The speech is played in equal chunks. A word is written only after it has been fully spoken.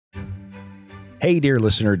Hey, dear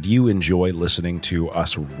listener, do you enjoy listening to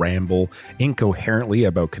us ramble incoherently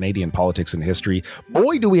about Canadian politics and history?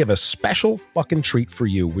 Boy, do we have a special fucking treat for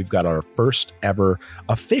you. We've got our first ever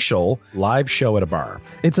official live show at a bar.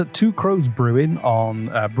 It's at Two Crows Brewing on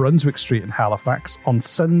Brunswick Street in Halifax on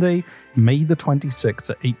Sunday, May the 26th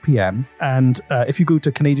at 8 p.m. And if you go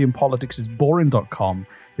to CanadianPoliticsIsBoring.com,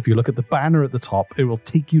 if you look at the banner at the top, it will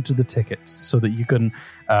take you to the tickets so that you can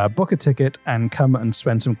book a ticket and come and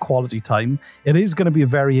spend some quality time. It is going to be a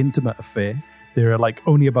very intimate affair. There are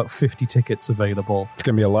only about 50 tickets available. It's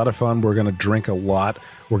going to be a lot of fun. We're going to drink a lot.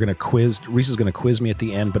 We're going to quiz. Reese is going to quiz me at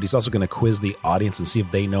the end, but he's also going to quiz the audience and see if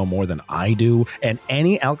they know more than I do. And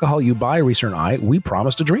any alcohol you buy, Reese and I, we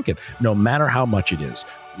promise to drink it, no matter how much it is.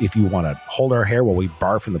 If you want to hold our hair while we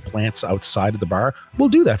barf from the plants outside of the bar, we'll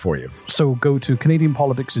do that for you. So go to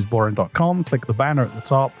CanadianPoliticsIsBoring.com, click the banner at the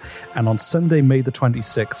top, and on Sunday, May the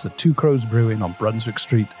 26th at Two Crows Brewing on Brunswick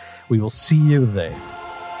Street, we will see you there.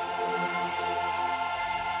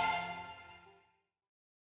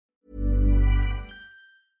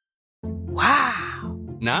 Wow.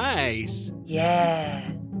 Nice. Yeah.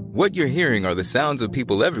 What you're hearing are the sounds of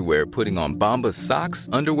people everywhere putting on Bombas socks,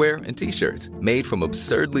 underwear, and T-shirts made from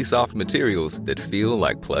absurdly soft materials that feel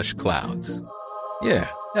like plush clouds. Yeah,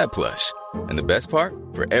 that plush. And the best part?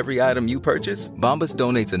 For every item you purchase, Bombas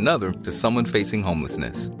donates another to someone facing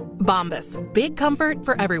homelessness. Bombas. Big comfort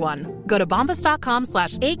for everyone. Go to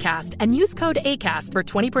bombas.com/ACAST and use code ACAST for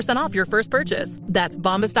 20% off your first purchase. That's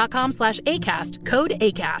bombas.com/ACAST. Code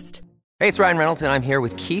ACAST. Hey, it's Ryan Reynolds, and I'm here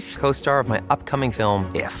with Keith, co-star of my upcoming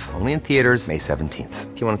film, If, only in theaters May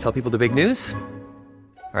 17th. Do you want to tell people the big news?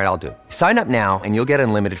 All right, I'll do it. Sign up now and you'll get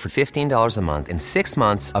unlimited for $15 a month and 6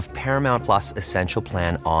 months of Paramount Plus Essential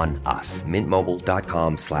Plan on us.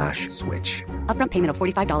 MintMobile.com/switch. Upfront payment of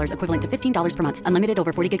 $45 equivalent to $15 per month. Unlimited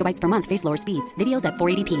over 40 gigabytes per month. Face lower speeds. Videos at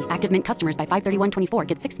 480p. Active Mint customers by 531.24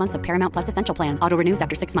 get 6 months of Paramount Plus Essential Plan. Auto renews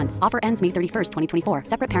after 6 months. Offer ends May 31st, 2024.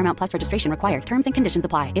 Separate Paramount Plus registration required. Terms and conditions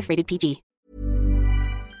apply if rated PG.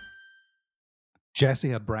 Jesse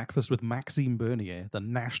had breakfast with Maxime Bernier, the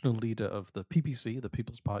national leader of the PPC, the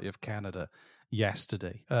People's Party of Canada,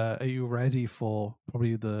 yesterday. Are you ready for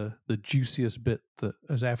probably the juiciest bit that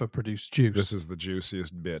has ever produced juice? This is the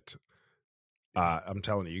juiciest bit. I'm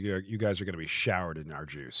telling you, you guys are going to be showered in our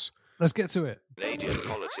juice. Let's get to it. Canadian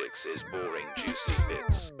politics is boring, juicy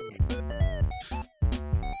bits.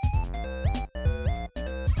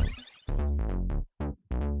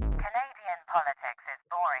 Canadian politics is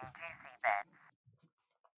boring, juicy bits.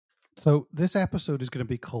 So this episode is going to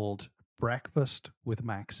be called Breakfast with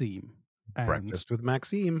Maxime. Breakfast with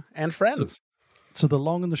Maxime and friends. So the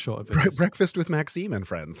long and the short of it is... Breakfast with Maxime and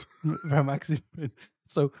friends. Maxime.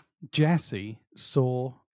 So Jesse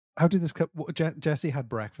saw... How did this... Jesse had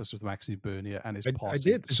breakfast with Maxime Bernier and his posse. I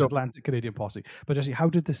did. His Atlantic Canadian posse. But Jesse, how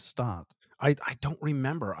did this start? I don't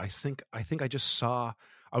remember. I think I just saw...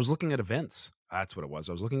 I was looking at events. That's what it was.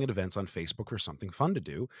 I was looking at events on Facebook for something fun to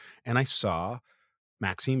do. And I saw...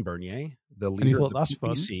 Maxime Bernier, the leader of the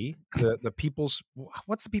PPC, the People's...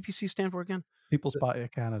 What's the PPC stand for again? People's Party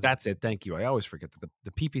of Canada. That's it. Thank you. I always forget that the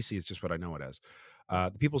PPC is just what I know it as.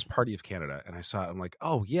 The People's Party of Canada. And I saw it. I'm like,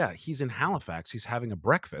 oh, yeah, he's in Halifax. He's having a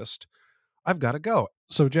breakfast. I've got to go.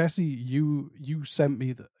 So, Jesse, you sent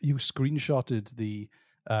me... you screenshotted the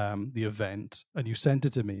event and you sent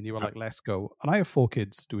it to me and you were like, let's go. And I have 4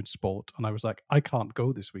 kids doing sport and I was like, I can't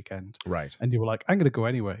go this weekend. Right. And you were like, I'm going to go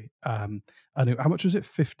anyway. And how much was it?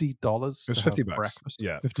 $50? It was $50. Breakfast.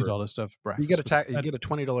 Yeah. $50 to have breakfast. You get a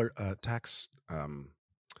 $20 tax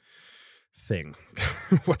thing.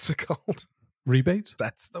 What's it called? Rebate?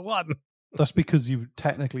 That's the one. That's because you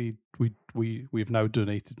technically we've now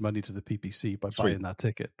donated money to the PPC by buying that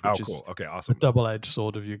ticket. Which cool. Okay, awesome. A double-edged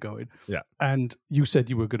sword of you going. Yeah. And you said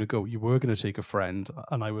you were going to go. You were going to take a friend,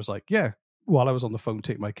 and I was like, yeah. While I was on the phone,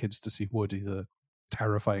 take my kids to see Woody, the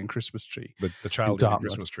terrifying Christmas tree, the child in the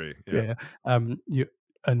Christmas tree. Yeah.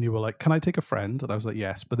 You were like, can I take a friend? And I was like,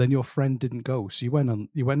 yes. But then your friend didn't go, so you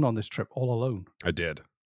went on this trip all alone. I did.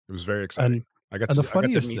 It was very exciting. I got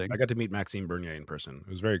to meet Maxime Bernier in person. It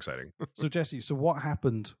was very exciting. So Jesse, what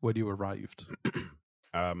happened when you arrived?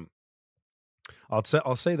 I'll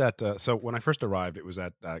say that. So when I first arrived, it was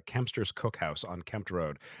at Kempster's Cookhouse on Kempt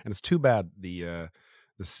Road, and it's too bad the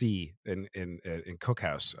C in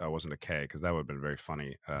Cookhouse wasn't a K, because that would have been very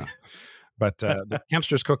funny. But the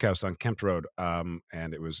Kempster's Cookhouse on Kempt Road,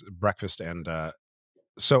 and it was breakfast and.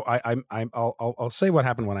 So I'll say what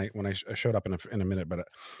happened when I showed up in a minute, but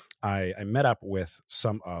I met up with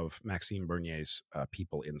some of Maxime Bernier's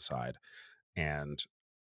people inside, and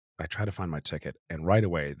I tried to find my ticket, and right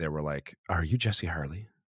away they were like, "Are you Jesse Harley?"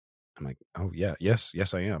 I'm like, oh yeah, yes,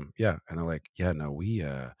 I am. Yeah. And they're like, yeah, no, we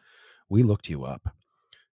looked you up.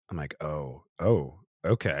 I'm like, oh,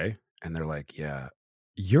 okay. And they're like, yeah,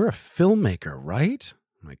 you're a filmmaker, right?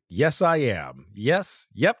 I'm like, yes, I am. Yes,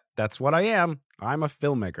 yep, that's what I am. I'm a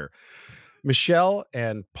filmmaker. Michelle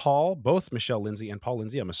and Paul, both Michelle Lindsay and Paul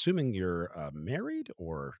Lindsay, I'm assuming you're married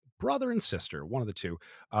or brother and sister, one of the two.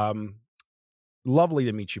 Lovely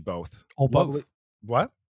to meet you both. Or Lovely. both.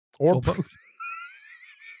 What? Or Or both.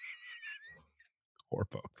 or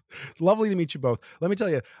both. Lovely to meet you both. Let me tell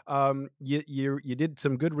you, you did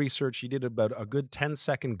some good research. You did about a good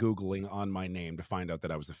 10-second Googling on my name to find out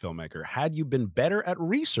that I was a filmmaker. Had you been better at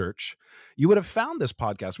research, you would have found this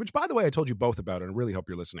podcast, which, by the way, I told you both about, and I really hope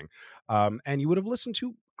you're listening. And you would have listened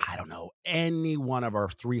to, I don't know, any one of our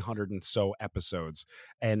 300 and so episodes.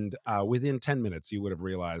 And within 10 minutes, you would have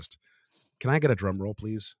realized, can I get a drum roll,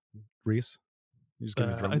 please, Reese? You just give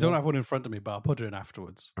me a drum I don't roll? have one in front of me, but I'll put it in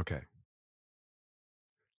afterwards. Okay.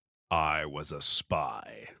 I was a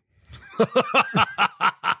spy.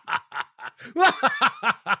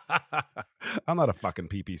 I'm not a fucking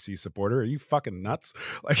PPC supporter. Are you fucking nuts?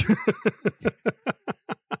 Like,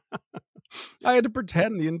 I had to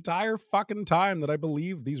pretend the entire fucking time that I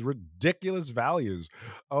believed these ridiculous values.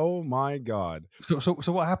 Oh my God. So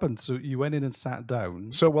what happened? So you went in and sat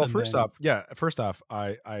down. So, well, and first then- off,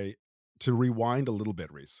 I to rewind a little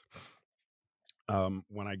bit, Reese.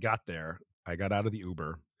 When I got there, I got out of the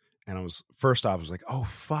Uber, and I was like, oh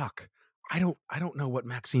fuck, I don't know what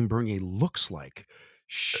Maxime Bernier looks like.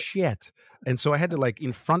 Shit. And so I had to, like,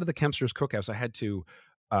 in front of the Kempster's Cookhouse, I had to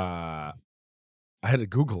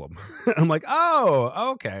Google him. I'm like,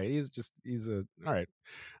 oh, okay, he's a all right,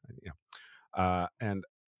 yeah. And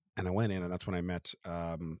I went in, and that's when I met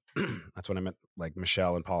like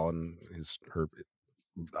Michelle and Paul and her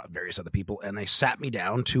various other people, and they sat me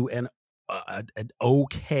down to an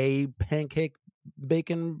okay pancake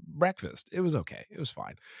bacon breakfast. It was okay. It was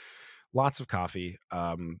fine. Lots of coffee.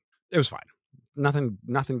 It was fine. Nothing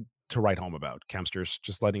to write home about. Kempsters,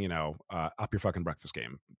 just letting you know, up your fucking breakfast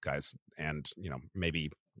game, guys, and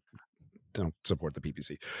maybe don't support the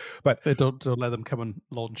PPC, but They don't let them come and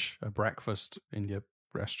launch a breakfast in your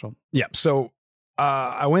restaurant. yeah. So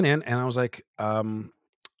I went in, and I was like,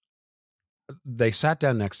 they sat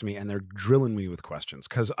down next to me, and they're drilling me with questions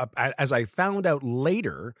because, as I found out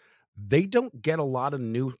later, they don't get a lot of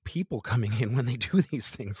new people coming in when they do these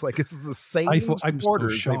things. Like, it's the same I'm so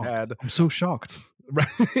supporters they've shocked. had. I'm so shocked. Right.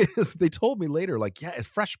 They told me later, like, yeah,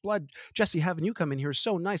 fresh blood. Jesse, having you come in here is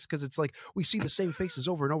so nice because it's like we see the same faces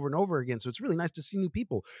over and over and over again. So it's really nice to see new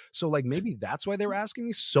people. So, like, maybe that's why they were asking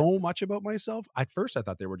me so much about myself. At first, I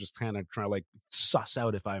thought they were just kind of trying to, like, suss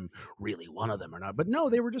out if I'm really one of them or not. But no,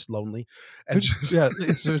 they were just lonely. And Yeah,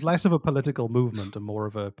 there's less of a political movement and more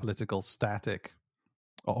of a political static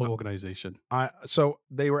organization. So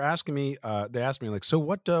they were asking me. They asked me, like, so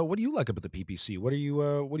what do you like about the PPC? What do you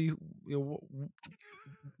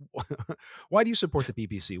why do you support the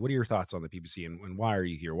PPC? What are your thoughts on the PPC, and why are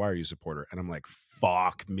you here? Why are you a supporter? And I'm like,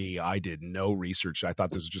 fuck me, I did no research. I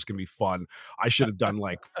thought this was just gonna be fun. I should have done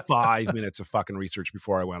like 5 minutes of fucking research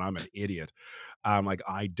before I went. I'm an idiot. I'm like,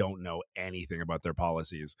 I don't know anything about their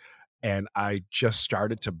policies. And I just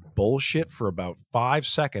started to bullshit for about 5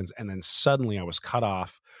 seconds. And then suddenly I was cut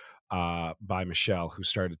off by Michelle, who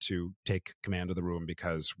started to take command of the room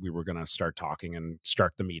because we were going to start talking and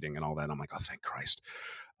start the meeting and all that. I'm like, oh, thank Christ.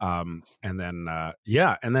 And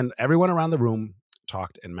then everyone around the room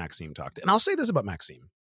talked, and Maxime talked. And I'll say this about Maxime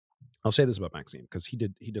because he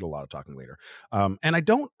did a lot of talking later. And I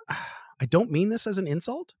don't mean this as an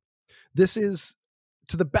insult. This is,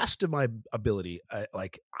 to the best of my ability,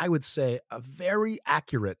 like, I would say, a very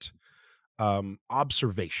accurate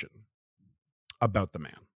observation about the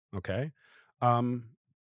man. Okay.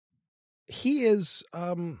 He is,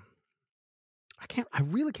 I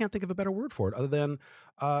really can't think of a better word for it other than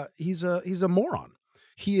he's a moron.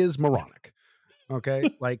 He is moronic.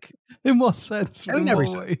 Okay. Like, in what sense? in every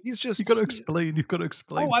sense. He's just, You've got to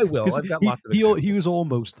explain. Oh, I will. I've got lots of he was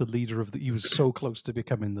almost the leader of he was so close to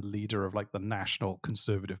becoming the leader of, like, the National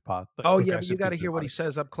Conservative Party. Oh yeah, but you got to hear what he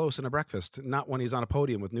says up close in a breakfast, not when he's on a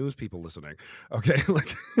podium with news people listening. Okay,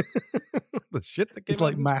 like the shit that came It's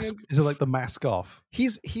like mask. Is it like the mask off?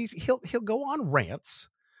 He'll go on rants,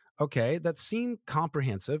 okay, that seem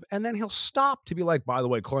comprehensive, and then he'll stop to be like, by the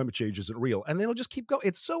way, climate change isn't real, and then he'll just keep going.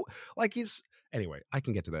 It's so, like, anyway, I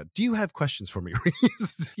can get to that. Do you have questions for me,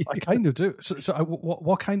 Reese? I kind of do. So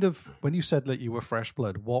what kind of, when you said that you were fresh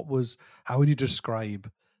blood, how would you describe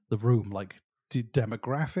the room? Like,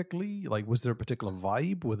 demographically? Like, was there a particular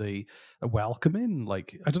vibe? Were they welcoming?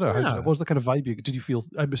 Like, I don't know. Yeah. What was the kind of vibe? Did you feel?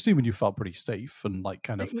 I'm assuming you felt pretty safe and like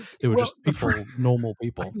kind of they were Well, just people, normal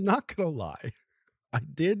people. I'm not gonna lie. I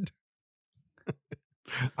did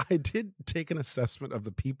I did take an assessment of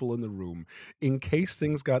the people in the room in case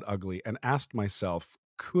things got ugly and asked myself,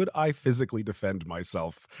 could I physically defend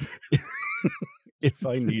myself if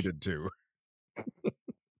I needed to?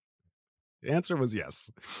 The answer was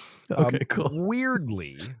yes. Okay, cool.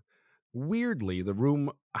 Weirdly, the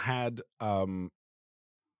room had a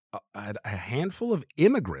handful of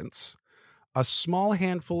immigrants, a small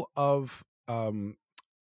handful of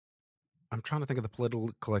I'm trying to think of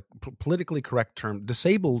the politically correct term,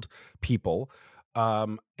 disabled people,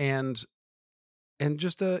 and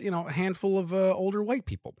just a handful of older white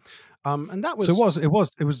people, and that was So it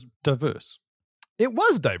was diverse. it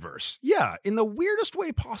was diverse, yeah, in the weirdest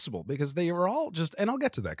way possible, because they were all just, and I'll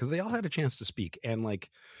get to that, because they all had a chance to speak, and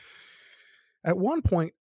like at one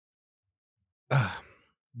point,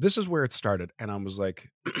 this is where it started, and I was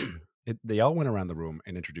like, they all went around the room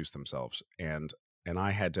and introduced themselves, and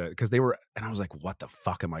I had to, because they were, and I was like, what the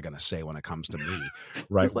fuck am I going to say when it comes to me?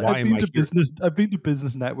 Right. Like, Why am I here? I've been to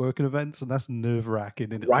business networking events, and that's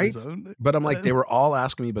nerve-wracking in Right. its own. But I'm like, they were all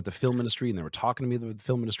asking me about the film industry, and they were talking to me about the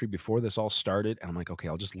film industry before this all started. And I'm like, okay,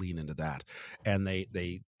 I'll just lean into that. And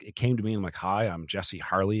it came to me, and I'm like, hi, I'm Jesse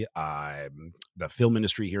Harley. The film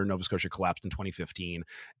industry here in Nova Scotia collapsed in 2015.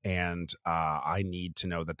 And I need to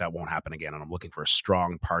know that won't happen again. And I'm looking for a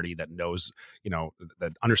strong party that knows,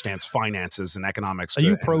 that understands finances and economics. Are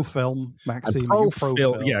you pro-film, Maxime?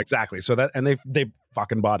 Pro-film. Yeah, exactly. So that, and they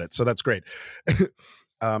fucking bought it. So that's great.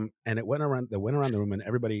 And it went around the room, and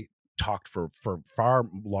everybody talked for far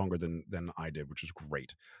longer than I did, which was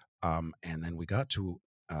great. And then we got to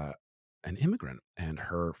an immigrant and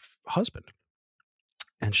her husband,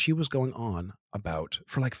 and she was going on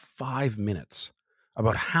for like 5 minutes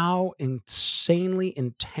about how insanely,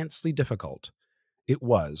 intensely difficult it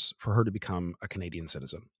was for her to become a Canadian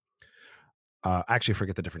citizen. Actually,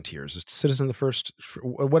 forget the different tiers. It's citizen, the first,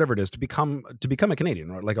 whatever it is, to become a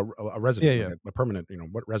Canadian, or like a resident, Yeah. like a permanent,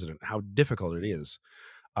 what resident, how difficult it is.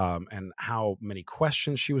 And how many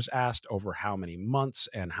questions she was asked over how many months,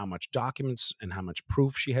 and how much documents and how much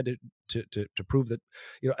proof she had to prove that,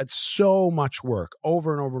 it's so much work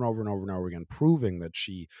over and over and over and over and over again, proving that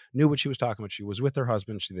she knew what she was talking about. She was with her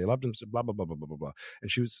husband. They loved him, blah, blah, blah, blah, blah, blah, blah.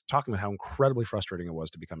 And she was talking about how incredibly frustrating it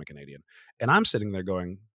was to become a Canadian. And I'm sitting there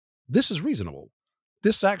going, this is reasonable.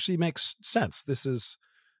 This actually makes sense. This is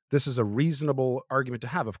a reasonable argument to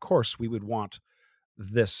have. Of course, we would want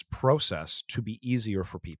this process to be easier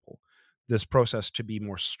for people, this process to be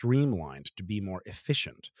more streamlined, to be more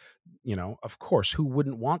efficient. Of course, who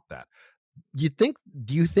wouldn't want that? Do you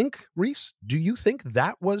think, Reese,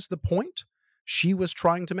 that was the point she was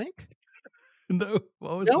trying to make? No.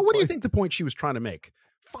 What do you think the point she was trying to make?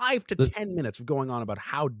 5 to 10 minutes of going on about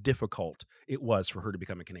how difficult it was for her to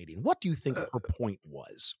become a Canadian. What do you think her point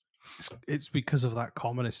was? It's because of that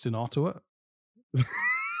communist in Ottawa.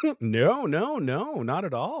 No, not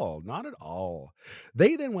at all. Not at all.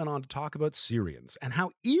 They then went on to talk about Syrians and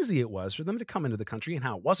how easy it was for them to come into the country, and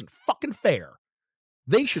how it wasn't fucking fair.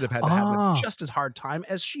 They should have had to have just as hard time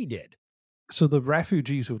as she did. So the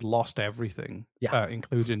refugees who'd lost everything, Yeah.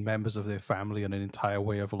 including members of their family and an entire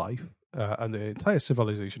way of life, and the entire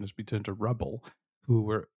civilization has been turned to rubble,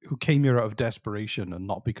 who came here out of desperation and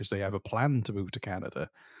not because they ever planned to move to Canada.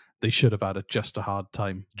 They should have had just a hard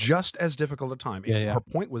time. Just as difficult a time. Yeah. Her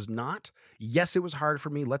point was not, yes, it was hard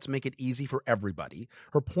for me, let's make it easy for everybody.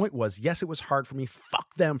 Her point was, yes, it was hard for me, fuck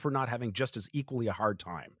them for not having just as equally a hard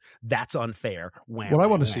time. That's unfair. What I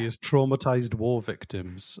want to see is traumatized war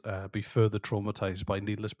victims be further traumatized by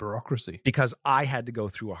needless bureaucracy. Because I had to go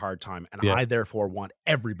through a hard time, and I therefore want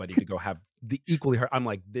everybody to go have the equally hard. I'm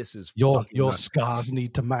like, this is your scars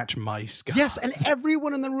need to match my scars. Yes, and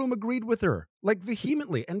everyone in the room agreed with her, like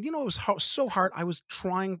vehemently. And it was so hard. I was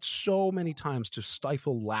trying so many times to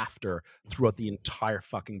stifle laughter throughout the entire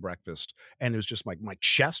fucking breakfast, and it was just like my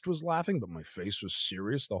chest was laughing, but my face was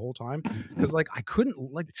serious the whole time, because like I couldn't,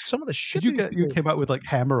 like, some of the shit. You came out with like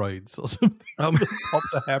hemorrhoids or something. Popped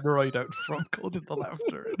a hemorrhoid out front, called it the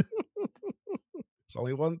laughter. It's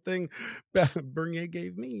only one thing Bernier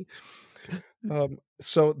gave me.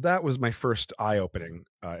 So that was my first eye-opening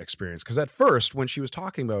experience, because at first, when she was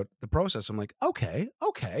talking about the process, I'm like, okay,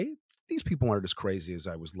 these people aren't as crazy as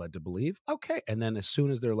I was led to believe. Okay. And then as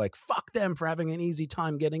soon as they're like, fuck them for having an easy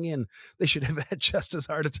time getting in, they should have had just as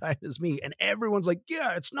hard a time as me. And everyone's like,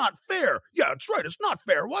 yeah, it's not fair. Yeah, it's right. It's not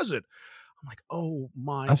fair, was it? I'm like, oh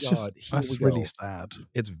my That's God, here we really go. sad.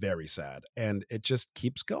 It's very sad. And it just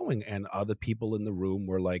keeps going. And other people in the room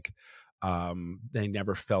were like, they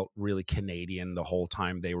never felt really Canadian the whole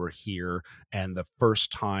time they were here. And the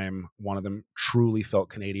first time one of them truly felt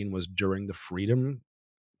Canadian was during the Freedom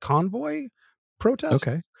Convoy protests.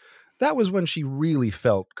 Okay. That was when she really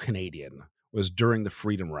felt Canadian, was during the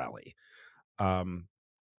Freedom Rally.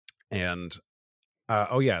 And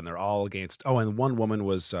oh yeah, and they're all against. Oh, and one woman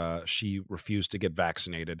was she refused to get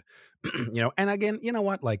vaccinated. And again, you know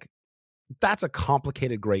what? Like, that's a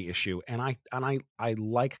complicated gray issue, and I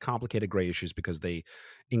like complicated gray issues because they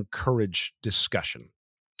encourage discussion.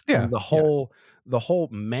 Yeah. And the whole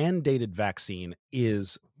mandated vaccine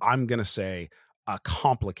is, I'm going to say, a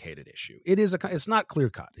complicated issue. It's not clear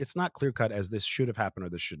cut. It's not clear cut as this should have happened or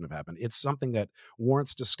this shouldn't have happened. It's something that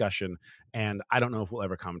warrants discussion, and I don't know if we'll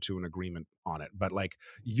ever come to an agreement on it. But like,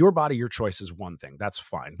 your body, your choice is one thing. That's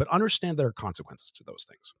fine, but understand there are consequences to those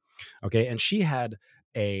things. Okay, and she had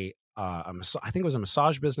I think it was a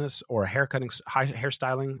massage business or a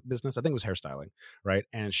hairstyling business. I think it was hairstyling, right?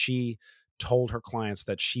 And she told her clients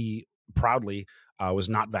that she proudly was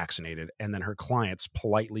not vaccinated, and then her clients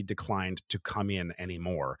politely declined to come in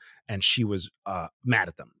anymore, and she was mad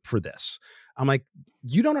at them for this. I'm like,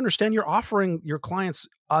 you don't understand. You're offering your clients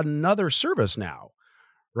another service now,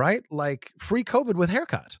 right? Like free COVID with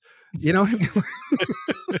haircut. You know what I mean?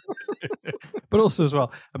 But also as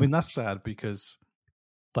well, I mean, that's sad because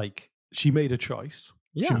like she made a choice.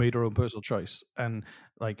 She Yeah. made her own personal choice. And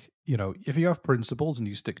like, if you have principles and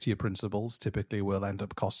you stick to your principles, typically it will end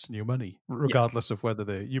up costing you money, regardless of whether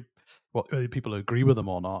people agree with them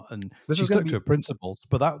or not. And This she is gonna stuck to be- her principles,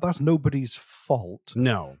 but that's nobody's fault.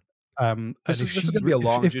 No. And This if is going to be a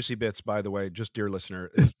long, juicy bits, by the way, just dear listener,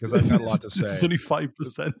 because I've got a lot to say. This is only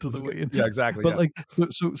 5% of the way in. Yeah, exactly. But yeah.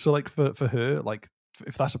 like, so like for her, like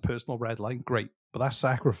if that's a personal red line, great. But that's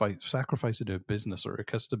sacrificing her business or her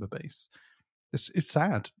customer base. It's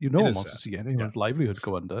sad. It one is wants to sad. see anyone's livelihood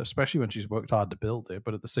go under, especially when she's worked hard to build it.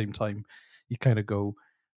 But at the same time, you kind of go,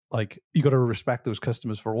 like, you got to respect those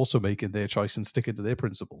customers for also making their choice and sticking to their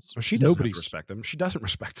principles. Well, she doesn't have to respect them. She doesn't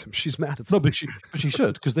respect them. She's mad at them. No, but she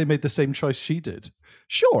should, because they made the same choice she did.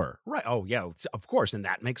 Sure. Right. Oh, yeah, of course. And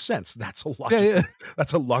that makes sense. That's a logical, Yeah.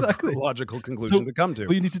 That's a Exactly. logical conclusion to come to.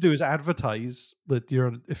 What you need to do is advertise that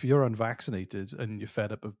if you're unvaccinated and you're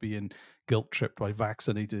fed up of being guilt tripped by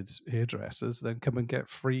vaccinated hairdressers, then come and get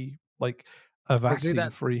free, like a vaccine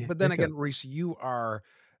free. But then again, Reese, you are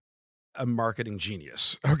a marketing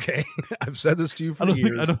genius. Okay. I've said this to you for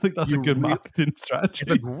years. I don't think that's a good marketing strategy.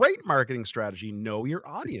 It's a great marketing strategy. Know your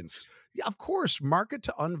audience. Yeah, of course, market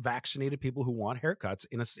to unvaccinated people who want haircuts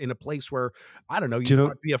in a place where, I don't know, you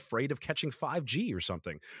might be afraid of catching 5G or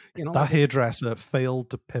something. That hairdresser failed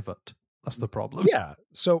to pivot. That's the problem. Yeah.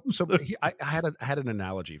 So I had an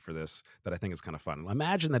analogy for this that I think is kind of fun.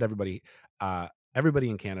 Imagine that everybody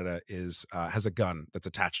in Canada has a gun that's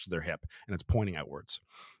attached to their hip and it's pointing outwards.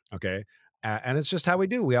 Okay. And it's just how we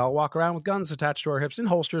do. We all walk around with guns attached to our hips in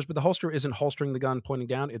holsters, but the holster isn't holstering the gun pointing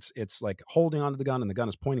down. It's like holding onto the gun, and the gun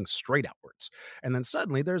is pointing straight outwards. And then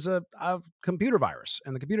suddenly there's a computer virus,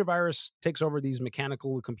 and the computer virus takes over these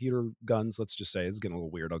mechanical computer guns. Let's just say it's getting a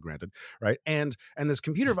little weird, granted, right? And this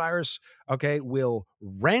computer virus, okay, will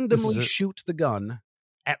randomly shoot the gun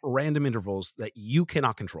at random intervals that you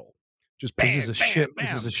cannot control. Just bam, this bam.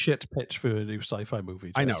 is a shit pitch for a new sci-fi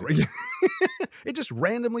movie. Jesse. I know, right? It just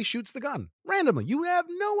randomly shoots the gun. Randomly. You have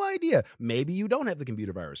no idea. Maybe you don't have the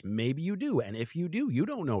computer virus. Maybe you do. And if you do, you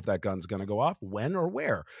don't know if that gun's going to go off, when or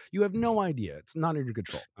where. You have no idea. It's not in your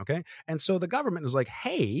control. Okay. And so the government is like,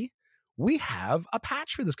 hey, we have a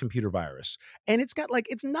patch for this computer virus. And it's got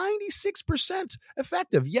it's 96%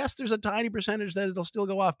 effective. Yes, there's a tiny percentage that it'll still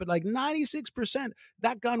go off, but 96%,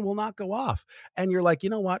 that gun will not go off. And you're like, you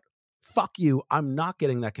know what? Fuck you. I'm not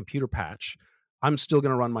getting that computer patch. I'm still going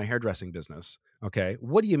to run my hairdressing business. Okay.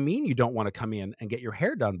 What do you mean you don't want to come in and get your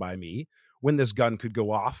hair done by me when this gun could go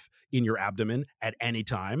off in your abdomen at any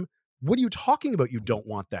time? What are you talking about? You don't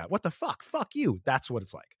want that. What the fuck? Fuck you. That's what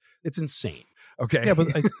it's like. It's insane. Okay. Yeah, but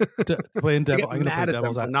playing devil, I'm going to play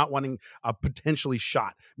devil's advocate for not wanting a potentially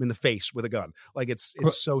shot in the face with a gun. It's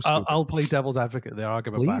so stupid. I'll play devil's advocate. The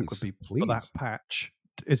argument back would be, please. But that patch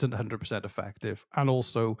isn't 100% effective, and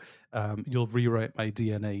also you'll rewrite my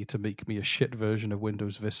DNA to make me a shit version of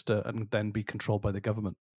Windows Vista and then be controlled by the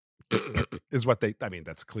government. Is what they, I mean,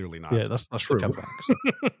 that's clearly not. Yeah, that's true.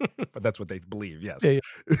 But that's what they believe, yes. Yeah.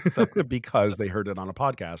 Exactly. Because they heard it on a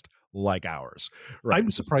podcast like ours. Right.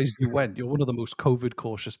 I'm surprised you went. You're one of the most COVID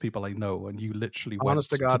cautious people I know, and you literally went.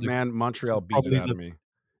 Honest to God, man, Montreal beat it out of me.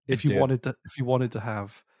 If you wanted to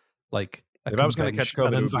have a If I was going to catch convention, COVID,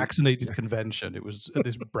 an it would be unvaccinated convention. It was at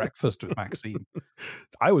this breakfast with Maxime.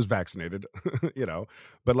 I was vaccinated,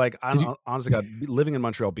 but like, I Did you? don't, honestly, God, living in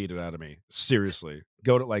Montreal beat it out of me. Seriously,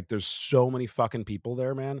 go to like, there's so many fucking people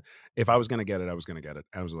there, man. If I was gonna get it, I was gonna get it.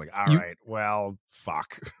 I was like, all You right, well,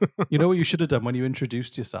 fuck. you know what you should have done when you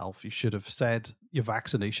introduced yourself? You should have said your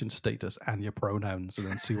vaccination status and your pronouns, and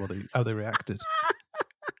then see how they reacted.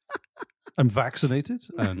 I'm vaccinated,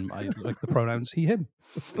 and I like the pronouns he, him.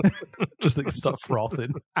 Just like start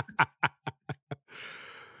frothing.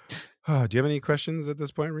 Do you have any questions at this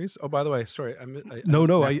point, Reese? Oh, by the way, sorry, I No, missed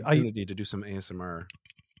no, an I opportunity to do some ASMR.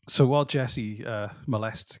 So while Jesse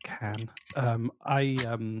molests Can, I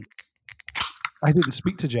didn't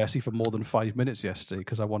speak to Jesse for more than 5 minutes yesterday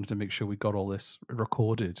because I wanted to make sure we got all this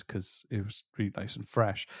recorded because it was really nice and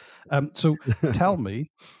fresh. So tell me,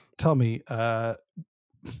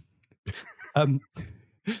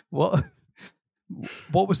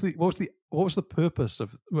 what was the purpose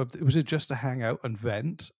of? Was it just to hang out and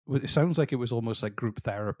vent? It sounds like it was almost like group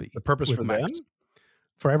therapy. The purpose with for Max. them?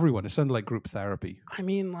 For everyone, it sounded like group therapy. I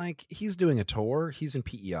mean, like, he's doing a tour. He's in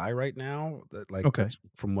PEI right now. Okay. That's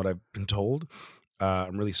from what I've been told.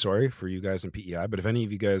 I'm really sorry for you guys in PEI, but if any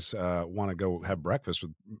of you guys want to go have breakfast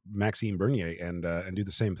with Maxime Bernier and do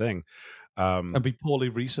the same thing, And be poorly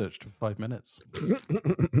researched for 5 minutes.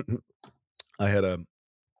 I had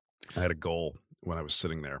a goal when I was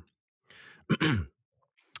sitting there,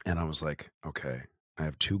 and I was like, okay, I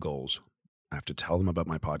have 2 goals. I have to tell them about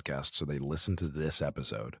my podcast so they listen to this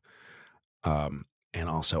episode. And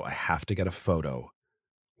also, I have to get a photo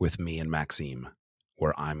with me and Maxime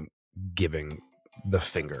where I'm giving the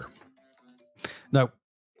finger. No,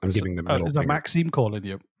 I'm giving the middle is that finger. Maxime calling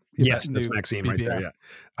you? Yes, that's Maxime right there. Yeah,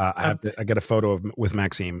 I get a photo with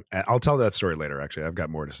Maxime. I'll tell that story later. Actually, I've got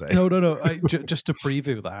more to say. No. Just to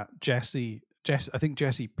preview that, Jesse. I think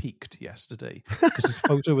Jesse peaked yesterday because his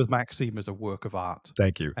photo with Maxime is a work of art.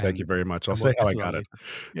 Thank you very much. I'll say how I got it.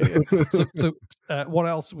 Yeah. So, what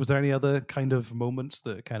else? Was there any other kind of moments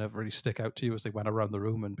that kind of really stick out to you as they went around the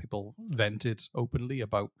room and people vented openly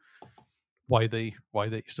about why they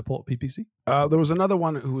support PPC? There was another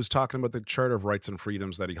one who was talking about the Charter of Rights and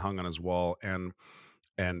Freedoms that he hung on his wall, and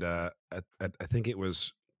I think it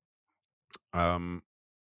was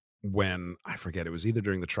when, I forget, it was either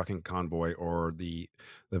during the trucking convoy or the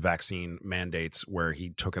vaccine mandates where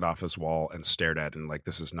he took it off his wall and stared at it and like,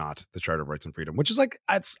 this is not the Charter of Rights and Freedom, which is like,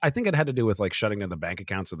 I think it had to do with like shutting down the bank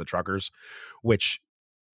accounts of the truckers, which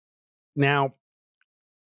now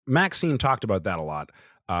Maxime talked about that a lot.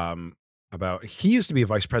 He used to be a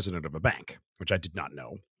vice president of a bank, which I did not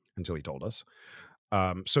know until he told us.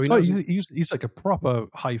 So he knows he's like a proper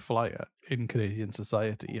high flyer in Canadian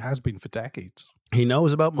society. He has been for decades. He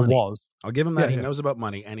knows about money. I'll give him that. Yeah, he knows about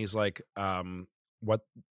money, and he's like, what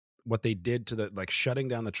they did to the like shutting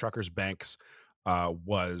down the truckers' banks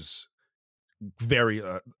was very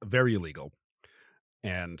very illegal,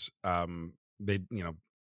 and they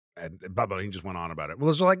and blah, blah, he just went on about it. Well,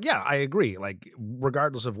 it's like, yeah, I agree. Like,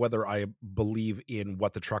 regardless of whether I believe in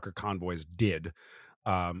what the trucker convoys did,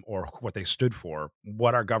 or what they stood for,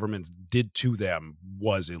 what our government did to them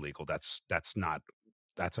was illegal. That's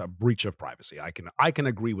a breach of privacy. I can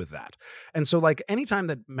agree with that. And so, like, anytime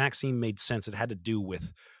that Maxime made sense, it had to do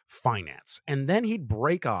with finance, and then he'd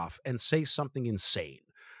break off and say something insane.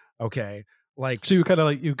 Okay. Like, so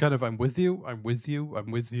I'm with you,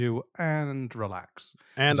 and relax.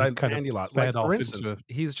 And So I you kind of and he lot. fed Like, off for into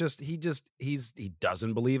instance, he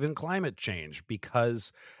doesn't believe in climate change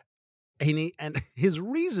because his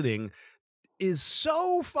reasoning is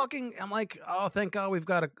so fucking. I'm like, oh, thank God we've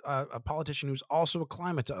got a politician who's also a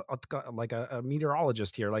climate, like a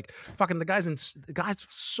meteorologist here. Like, fucking the guy's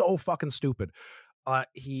so fucking stupid.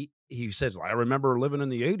 He says, I remember living in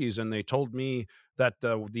the 80s and they told me that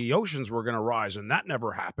the oceans were going to rise, and that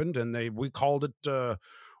never happened, and we called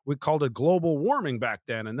it global warming back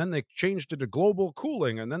then, and then they changed it to global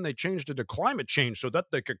cooling, and then they changed it to climate change so that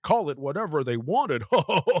they could call it whatever they wanted.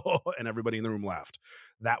 And everybody in the room laughed.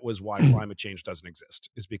 That was why climate change doesn't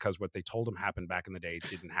exist, is because what they told him happened back in the day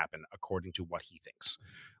didn't happen according to what he thinks.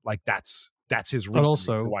 Like, that's his reason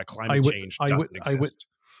also for why climate change doesn't exist.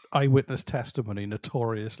 Eyewitness testimony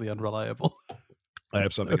notoriously unreliable. I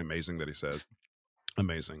have something amazing that he said.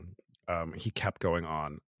 Amazing. He kept going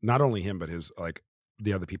on. Not only him, but his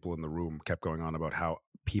the other people in the room kept going on about how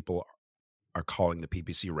people are calling the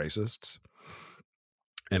PPC racists,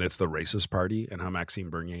 and it's the racist party, and how Maxime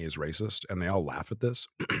Bernier is racist, and they all laugh at this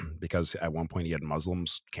because at one point he had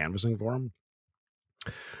Muslims canvassing for him.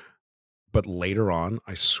 But later on,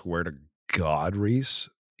 I swear to God, Reese,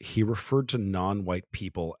 he referred to non-white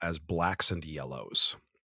people as blacks and yellows.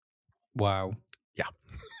 Wow. Yeah,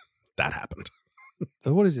 that happened.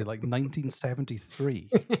 So what is it, like 1973?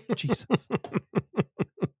 Jesus.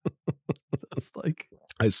 That's like,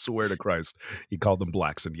 I swear to Christ, he called them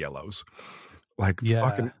blacks and yellows. Like yeah.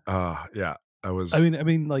 fucking, yeah. I I was.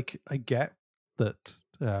 mean, like, I get that,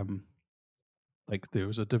 like, there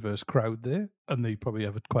was a diverse crowd there, and they probably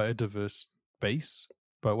have quite a diverse base.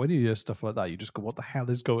 But when you hear stuff like that, you just go, "What the hell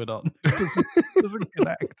is going on?" It doesn't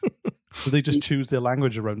connect. So they just choose their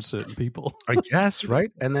language around certain people. I guess,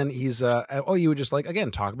 right? And then he's you would just like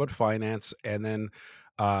again talk about finance and then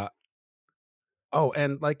uh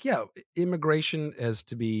and like yeah, immigration is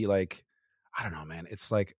to be like I don't know, man.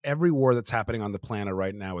 It's like every war that's happening on the planet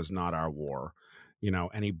right now is not our war.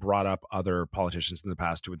 And he brought up other politicians in the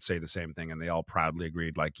past who would say the same thing, and they all proudly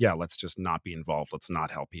agreed, like, yeah, let's just not be involved. Let's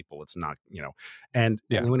not help people. Let's not, and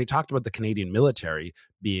Yeah. when he talked about the Canadian military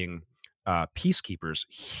being peacekeepers,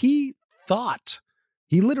 he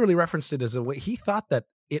literally referenced it as a way. He thought that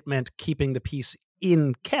it meant keeping the peace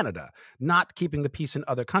in Canada, not keeping the peace in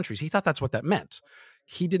other countries. He thought that's what that meant.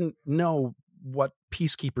 He didn't know what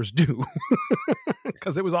peacekeepers do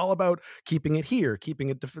because it was all about keeping it here, keeping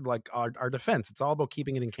it like our defense. It's all about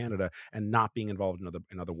keeping it in Canada and not being involved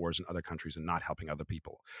in other wars in other countries and not helping other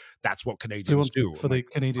people. That's what So he Canadians wants do. for the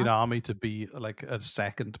Canadian Army to be like a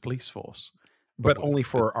second police force, but only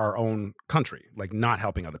for our own country, like not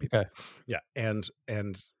helping other people. Okay. Yeah, and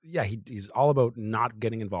yeah, he's all about not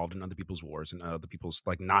getting involved in other people's wars and other people's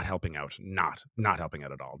like not helping out, not helping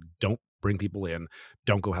out at all. Don't bring people in.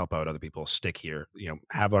 Don't go help out other people. Stick here.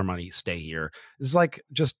 Have our money. Stay here. It's like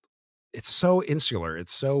just it's so insular.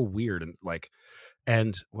 It's so weird and like.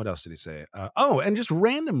 And what else did he say? And just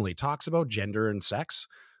randomly talks about gender and sex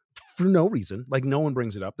for no reason. Like no one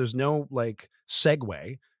brings it up. There's no like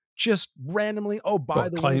segue. Just randomly. Oh, by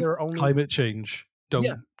the way, there are only climate change.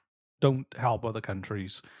 Yeah. Don't help other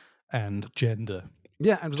countries, and gender.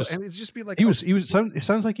 Yeah, and it's just be like it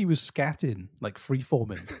sounds like he was scatting, like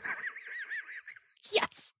freeforming.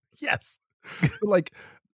 yes. Like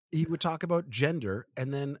he would talk about gender,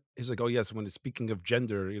 and then he's like, "Oh yes, when it's speaking of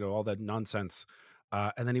gender, all that nonsense,"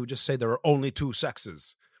 and then he would just say there are only two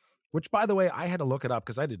sexes. Which, by the way, I had to look it up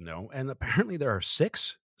because I didn't know, and apparently there are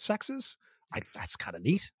 6 sexes. That's kind of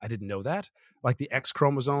neat. I didn't know that. Like the X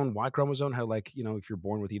chromosome, Y chromosome, how like if you're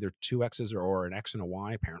born with either 2 X's or an X and a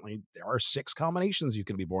Y, apparently there are 6 combinations you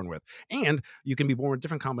can be born with, and you can be born with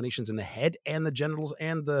different combinations in the head and the genitals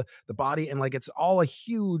and the body, and like it's all a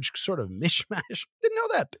huge sort of mishmash. Didn't know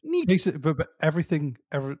that. Neat. But everything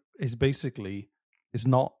is basically is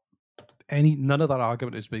not any. None of that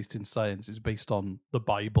argument is based in science. It's based on the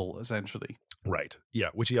Bible, essentially. Right. Yeah.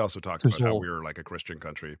 Which he also talks about how we were like a Christian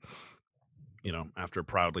country. After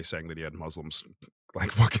proudly saying that he had Muslims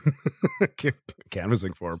like fucking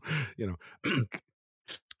canvassing for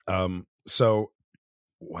him, so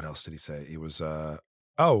what else did he say? He was,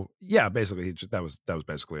 basically that was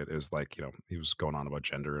basically it. It was like, he was going on about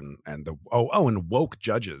gender and and woke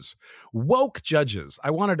judges.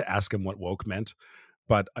 I wanted to ask him what woke meant,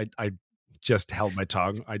 but I just held my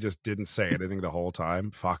tongue. I just didn't say anything the whole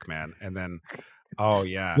time. Fuck, man. And then, oh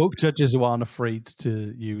yeah, woke judges who aren't afraid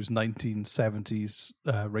to use 1970s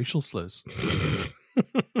racial slurs.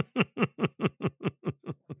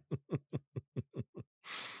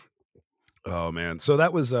 Oh man. So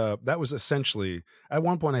that was essentially at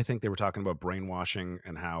one point I think they were talking about brainwashing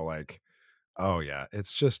and how like, oh yeah,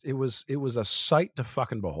 it's just it was a sight to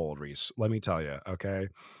fucking behold, Reese. Let me tell you, okay?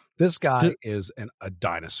 This guy is a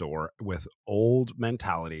dinosaur with old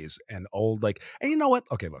mentalities and old like, and you know what?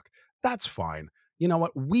 Okay, look, that's fine. You know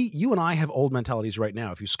what? You and I have old mentalities right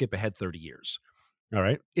now. If you skip ahead 30 years, all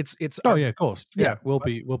right, it's. Oh yeah, of course. Yeah, we'll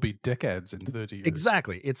be dickheads in 30 years.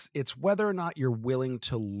 Exactly. It's whether or not you're willing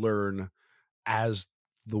to learn as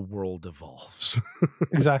the world evolves.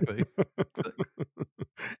 Exactly.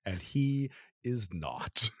 And he is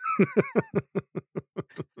not.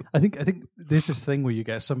 I think there's this thing where you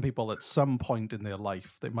get some people at some point in their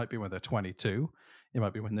life. It might be when they're 22. It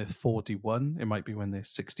might be when they're 41. It might be when they're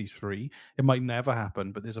 63. It might never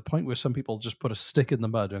happen. But there's a point where some people just put a stick in the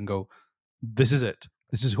mud and go, "This is it.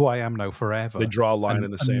 This is who I am now forever." They draw a line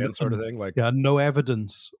in the sand, sort of thing. Like, yeah, no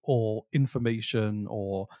evidence or information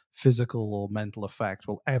or physical or mental effect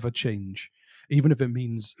will ever change, even if it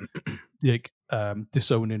means like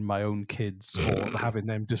disowning my own kids or having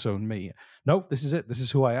them disown me. No, this is it. This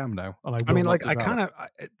is who I am now. And I mean, like, I kind of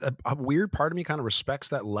a weird part of me kind of respects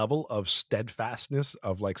that level of steadfastness,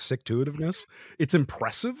 of like stick-to-itiveness. It's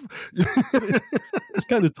impressive. It's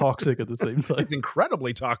kind of toxic at the same time. It's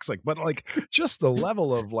incredibly toxic, but like just the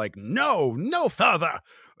level of like, no further.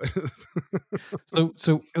 So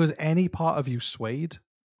it was any part of you swayed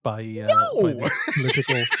by No!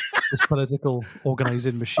 this political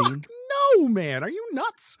organizing machine. No, man. Are you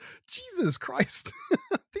nuts? Jesus Christ.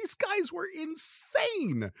 These guys were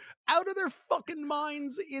insane. Out of their fucking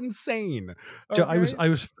minds, insane. So Okay? I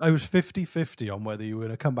was 50-50 on whether you were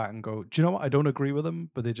going to come back and go, do you know what? I don't agree with them,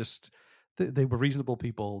 but they were reasonable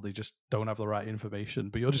people. They just don't have the right information.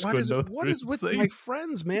 But you're just going, no, What they're is with my insane.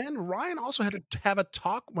 friends, man? Ryan also had to have a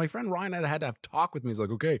talk. My friend Ryan had to have talk with me. He's like,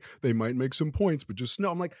 okay, they might make some points, but just know.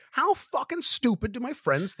 I'm like, how fucking stupid do my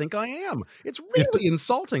friends think I am? It's really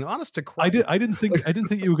insulting, honest to Christ. I didn't think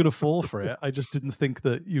you were going to fall for it. I just didn't think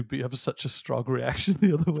that you'd have such a strong reaction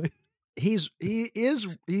the other way. He's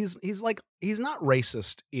not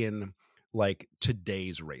racist in like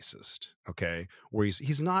today's racist, okay? Where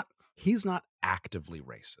he's not actively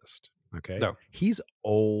racist, okay? No. He's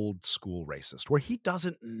old school racist where he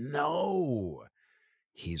doesn't know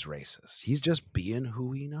he's racist. He's just being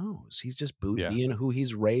who he knows. He's just being who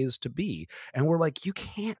he's raised to be. And we're like, you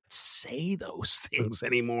can't say those things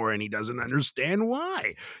anymore, and he doesn't understand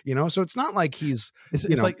why. So it's not like he's It's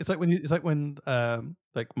like when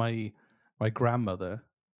my grandmother,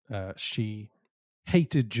 she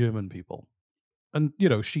hated German people, and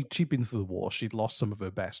she'd been through the war. She'd lost some of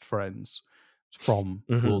her best friends from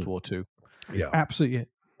World War II. Yeah, absolutely. And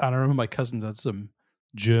I remember my cousins had some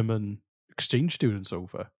German exchange students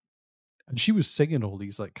over, and she was singing all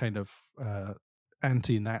these like kind of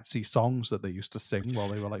anti-Nazi songs that they used to sing while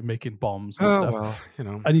they were like making bombs and stuff.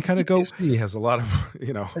 Well, and you kind of go, PTSD has a lot of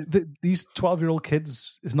these 12-year-old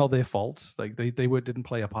kids, it's not their fault. Like they didn't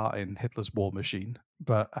play a part in Hitler's war machine,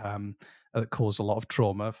 but it caused a lot of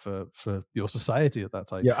trauma for your society at that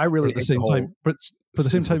time. Yeah, I really at the same time, but at the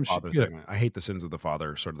same time, I hate the sins of the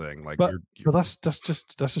father sort of thing. Like, but that's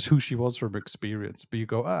just who she was from experience. But you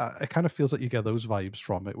go, it kind of feels like you get those vibes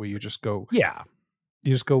from it, where you just go, yeah.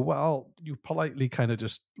 You just go, well, you politely kind of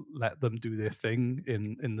just let them do their thing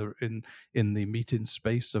in the meeting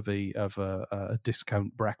space of a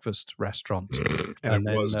discount breakfast restaurant, and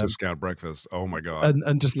it was discount breakfast. Oh my god!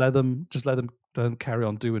 And just let them carry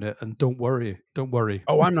on doing it, and don't worry.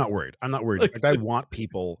 Oh, I'm not worried. I'm not worried. In fact, I want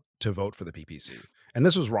people to vote for the PPC, and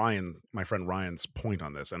this was my friend Ryan's point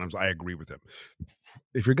on this, and I agree with him.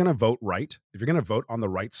 If you're going to vote right, if you're going to vote on the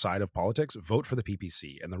right side of politics, vote for the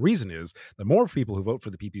PPC. And the reason is the more people who vote for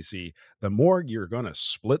the PPC, the more you're going to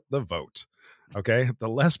split the vote. Okay. The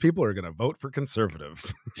less people are going to vote for conservative.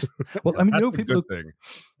 Well, I mean, people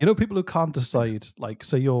who can't decide, like,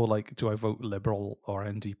 say you're like, do I vote Liberal or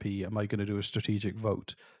NDP? Am I going to do a strategic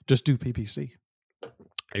vote? Just do PPC.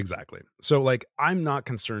 Exactly. So like, I'm not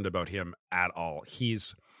concerned about him at all.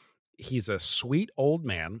 He's a sweet old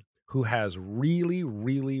man who has really,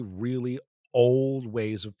 really, really old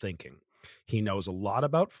ways of thinking. He knows a lot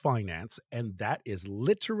about finance, and that is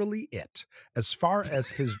literally it. As far as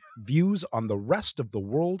his views on the rest of the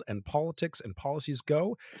world and politics and policies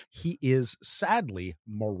go, he is sadly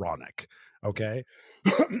moronic. Okay?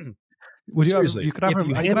 You could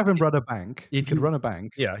have him run a bank. If you run a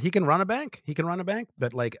bank. Yeah, he can run a bank.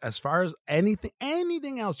 But like, as far as anything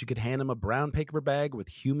else, you could hand him a brown paper bag with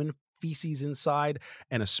human feces inside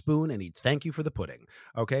and a spoon, and he'd thank you for the pudding.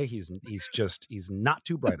 Okay, he's not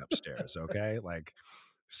too bright upstairs. Okay, like,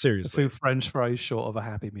 seriously, a few French fries short of a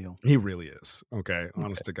Happy Meal. He really is. Okay,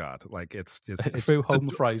 honest to God, like it's a few home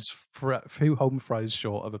fries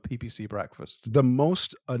short of a PPC breakfast. The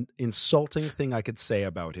most insulting thing I could say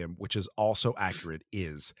about him, which is also accurate,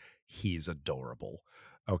 is he's adorable.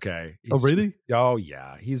 Okay. Really?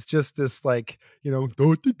 Yeah. He's just this, like, it's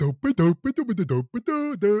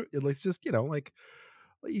just, like,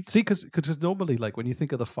 see, because normally, like, when you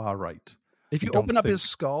think of the far right, if you open up his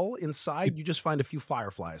skull inside, you just find a few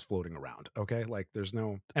fireflies floating around. Okay. Like, there's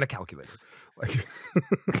and a calculator. Like,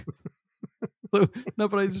 no,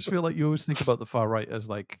 but I just feel like you always think about the far right as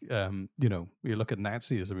like, you look at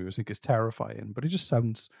Nazism, you always think it's terrifying, but it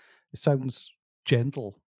sounds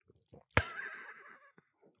gentle.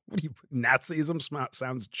 What do Nazism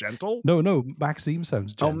sounds gentle? No, Maxime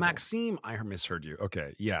sounds gentle. Oh, Maxime, I misheard you.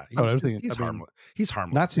 Okay, yeah, he's harmless. He's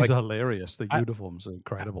harmless. Nazis are hilarious. The uniforms are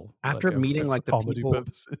incredible. After meeting like the people,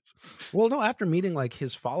 purposes. Well, no, after meeting like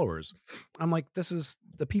his followers, I'm like, the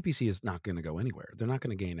PPC is not going to go anywhere. They're not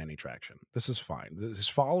going to gain any traction. This is fine. His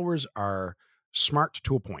followers are smart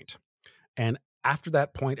to a point, and after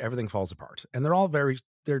that point, everything falls apart. And they're all they're.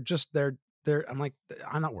 I'm like,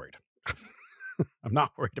 I'm not worried. I'm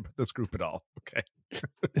not worried about this group at all. Okay.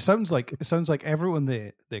 It sounds like everyone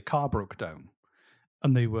their car broke down,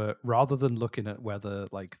 and they were, rather than looking at whether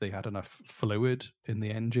like they had enough fluid in the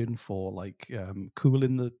engine for like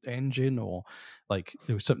cooling the engine, or like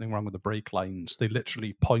there was something wrong with the brake lines, they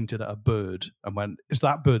literally pointed at a bird and went, "Is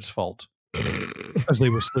that bird's fault?" As they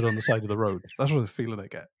were stood on the side of the road. That's what the feeling I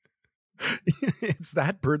get. It's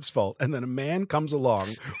that bird's fault. And then a man comes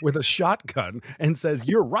along with a shotgun and says,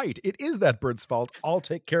 "You're right. It is that bird's fault. I'll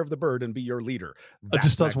take care of the bird and be your leader." It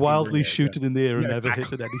just starts Maxime wildly Bernier, shooting in the air and never exactly.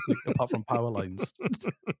 hitting anything apart from power lines.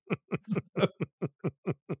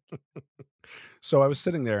 So I was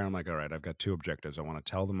sitting there and I'm like, all right, I've got two objectives. I want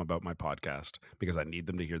to tell them about my podcast because I need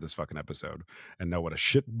them to hear this fucking episode and know what a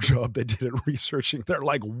shit job they did at researching. They're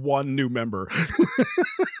like one new member.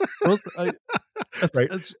 Well,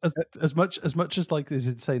 Right. as much as like is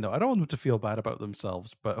insane. No, I don't want them to feel bad about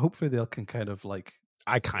themselves, but hopefully they can kind of like.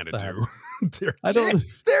 I kind of do. They're I don't.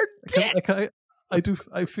 dicks. They're dicks.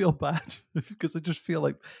 I feel bad because I just feel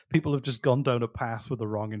like people have just gone down a path with the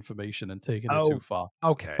wrong information and taken it too far.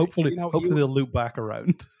 Okay. Hopefully they'll loop back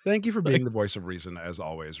around. Thank you for being the voice of reason as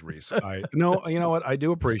always, Reese. You know what? I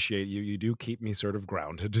do appreciate you. You do keep me sort of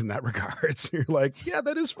grounded in that regard. So you're like, yeah,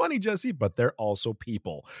 that is funny, Jesse, but they're also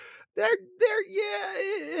people. They're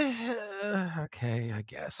okay, I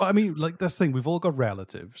guess. But I mean, like this thing, we've all got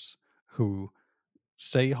relatives who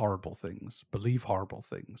say horrible things, believe horrible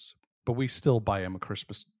things, but we still buy him a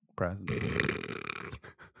Christmas present. Do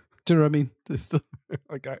you know what I mean? It's still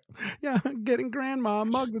like, I'm getting grandma a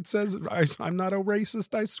mug that says, "I'm not a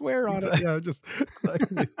racist, I swear on it." Yeah, just.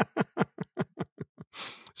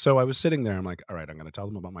 So I was sitting there. I'm like, all right, I'm going to tell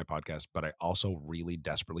them about my podcast, but I also really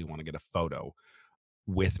desperately want to get a photo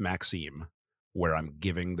with Maxime where I'm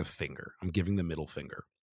giving the middle finger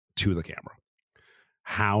to the camera.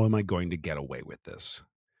 How am I going to get away with this?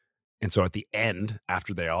 And so at the end,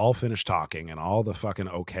 after they all finished talking and all the fucking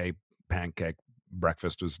okay pancake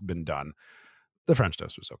breakfast has been done, the French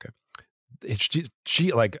toast was okay.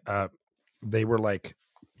 She like, they were like,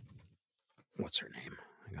 what's her name?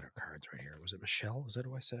 I got her cards right here. Was it Michelle? Is that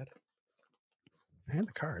who I said? I had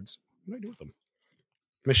the cards. What do I do with them?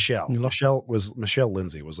 Michelle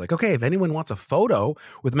Lindsay was like, okay, if anyone wants a photo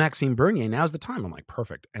with Maxime Bernier, now's the time. I'm like,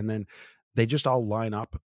 perfect. And then they just all line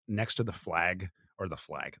up next to the fucking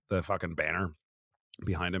banner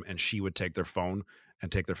behind him. And she would take their phone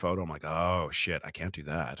and take their photo. I'm like, oh shit, I can't do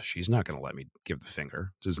that. She's not going to let me give the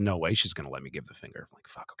finger. There's no way she's going to let me give the finger. I'm like,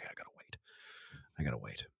 fuck, okay, I got to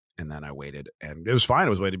wait. And then I waited and it was fine. I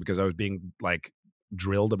was waiting because I was being like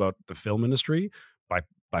drilled about the film industry by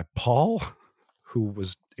Paul, who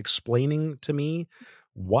was explaining to me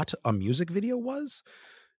what a music video was.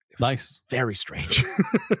 It was nice. Very strange.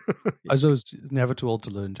 As I was never too old to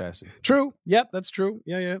learn, Jesse. True. Yep, that's true.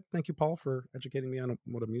 Yeah. Thank you, Paul, for educating me on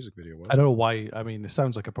what a music video was. I don't know why. I mean, it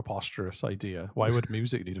sounds like a preposterous idea. Why would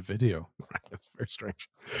music need a video? It's very strange.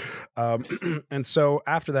 And so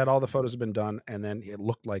after that, all the photos have been done, and then it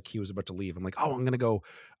looked like he was about to leave. I'm like, oh, I'm gonna go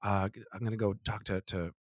talk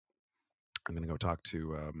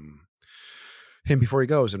to him before he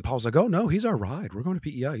goes. And Paul's like, oh no, he's our ride. We're going to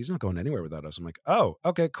PEI. He's not going anywhere without us. I'm like, oh,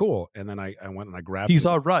 okay, cool. And then I went and I grabbed. He's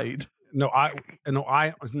our ride. No,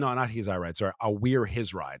 not he's our ride. Sorry, we're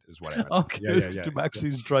his ride is what I meant. Okay, yeah.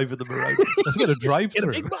 Maxime's driving them around. Let's get a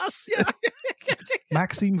drive-through. Get a big bus, yeah.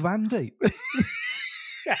 Maxime Van Date.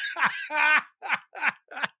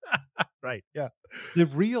 Right, yeah. They're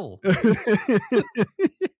real.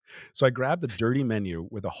 So I grabbed the dirty menu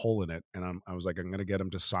with a hole in it, and I was like, I'm going to get him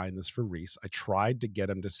to sign this for Reese. I tried to get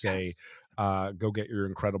him to say, go get your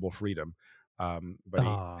incredible freedom.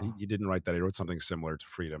 But he didn't write that. He wrote something similar to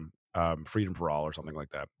freedom. Freedom for all or something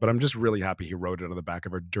like that. But I'm just really happy he wrote it on the back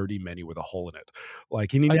of our dirty menu with a hole in it.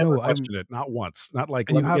 Like he never questioned it, not once. Not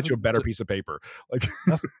like, let me get you a better piece of paper. Like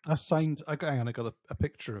that's signed. I got a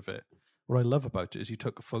picture of it. What I love about it is you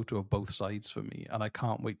took a photo of both sides for me, and I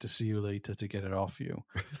can't wait to see you later to get it off you.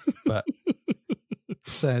 But it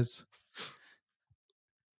says,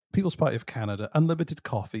 People's Party of Canada, unlimited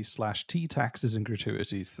coffee / tea taxes and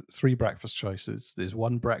gratuity, 3 breakfast choices. There's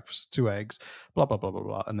 1 breakfast, 2 eggs, blah, blah, blah, blah,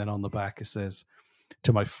 blah. And then on the back it says,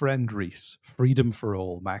 to my friend Reese, freedom for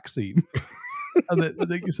all, Maxime. And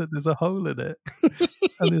then you said there's a hole in it.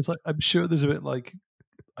 And there's like, I'm sure there's a bit like,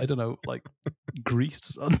 I don't know, like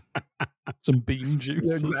grease on some bean juice.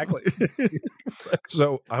 Yeah, exactly.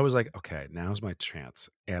 So I was like, okay, now's my chance.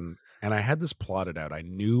 And I had this plotted out. I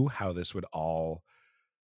knew how this would all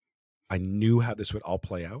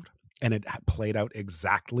play out. And it played out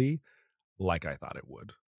exactly like I thought it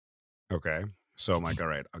would. Okay. So I'm like, all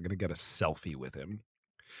right, I'm going to get a selfie with him.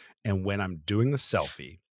 And when I'm doing the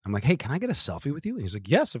selfie, I'm like, hey, can I get a selfie with you? And he's like,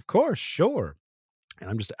 yes, of course, sure. And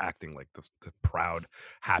I'm just acting like the proud,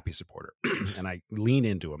 happy supporter. And I lean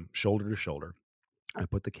into him, shoulder to shoulder. I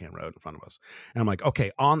put the camera out in front of us and I'm like,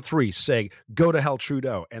 okay, on 3, say, go to hell,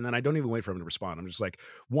 Trudeau. And then I don't even wait for him to respond. I'm just like,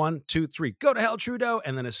 1, 2, 3, go to hell, Trudeau.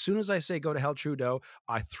 And then as soon as I say, go to hell, Trudeau,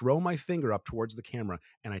 I throw my finger up towards the camera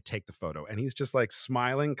and I take the photo. And he's just like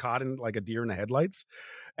smiling, caught in like a deer in the headlights.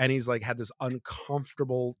 And he's like, had this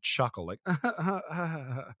uncomfortable chuckle, like,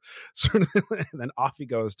 sort of, and then off he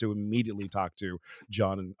goes to immediately talk to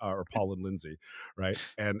John and or Paul and Lindsay. Right.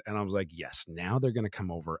 And I was like, yes, now they're going to come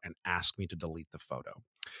over and ask me to delete the photo.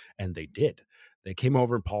 And they did. They came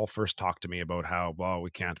over and Paul first talked to me about how, well, we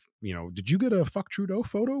can't, did you get a fuck Trudeau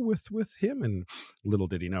photo with him? And little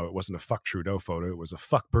did he know it wasn't a fuck Trudeau photo. It was a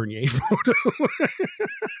fuck Bernier photo.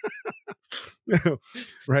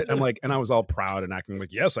 Right. I'm like, and I was all proud and acting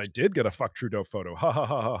like, yes, I did get a fuck Trudeau photo. Ha ha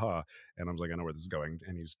ha ha ha. And I was like, I know where this is going.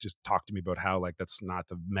 And he was just talked to me about how like, that's not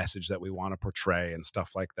the message that we want to portray and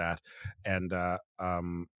stuff like that. And,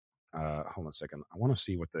 hold on a second. I want to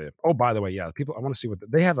see what by the way, yeah, people, I want to see what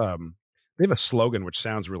they have a slogan, which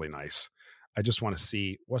sounds really nice. I just want to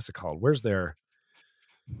see, what's it called? Where's their,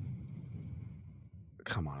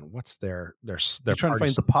 come on, what's their You're trying to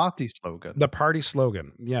find the party slogan. The party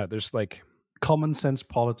slogan. Yeah. There's like common sense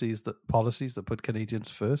policies that put Canadians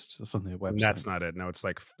first. That's on their website. That's not it. No, it's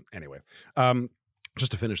like, anyway,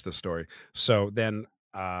 just to finish this story. So then,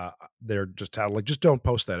 they're just like, just don't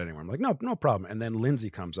post that anywhere. I'm like, no problem. And then Lindsay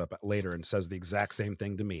comes up later and says the exact same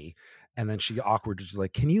thing to me. And then she awkwardly is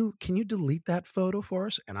like, can you delete that photo for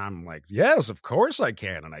us? And I'm like, yes, of course I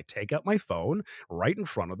can. And I take out my phone right in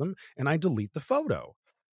front of them and I delete the photo.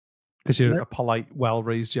 Because you're a polite,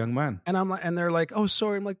 well-raised young man. And I'm like, and they're like, oh,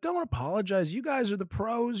 sorry. I'm like, don't apologize. You guys are the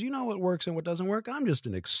pros. You know what works and what doesn't work. I'm just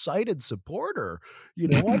an excited supporter.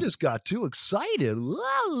 I just got too excited. And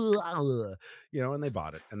they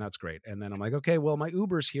bought it. And that's great. And then I'm like, okay, well, my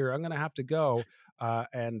Uber's here. I'm going to have to go.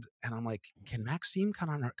 And I'm like, can Maxime come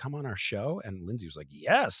on our show? And Lindsay was like,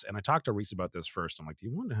 yes. And I talked to Reese about this first. I'm like, do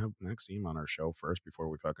you want to have Maxime on our show first before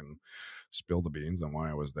we fucking spill the beans on why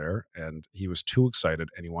I was there? And he was too excited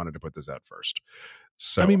and he wanted to put this out first.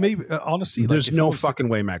 So I mean, maybe honestly, there's no fucking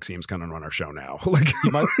way Maxime's going to run our show now. Like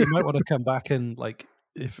you might want to come back and like,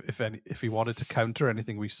 if he wanted to counter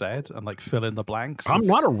anything we said and like fill in the blanks. I'm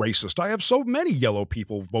not a racist. I have so many yellow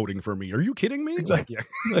people voting for me. Are you kidding me? Exactly.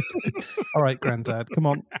 Like, yeah. All right, Granddad, come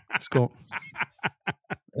on, let's go.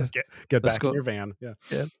 Get back in your van. Yeah,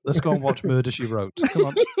 let's go and watch Murder, She Wrote. Come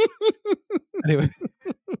on. Anyway.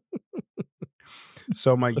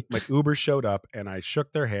 So my Uber showed up and I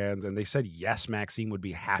shook their hands and they said, yes, Maxime would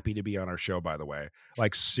be happy to be on our show, by the way.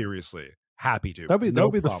 Like seriously, happy to.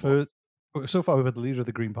 That'll be the first. So far, we've had the leader of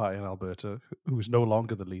the Green Party in Alberta, who is no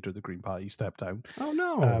longer the leader of the Green Party, stepped down. Oh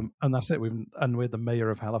no! And that's it. We're the mayor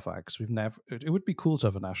of Halifax. We've never. It would be cool to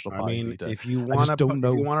have a national party leader. If you want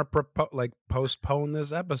to, postpone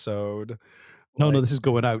this episode. No, this is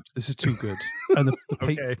going out. This is too good. And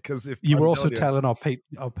okay, because if you were also telling our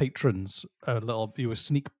patrons you were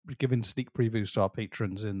giving sneak previews to our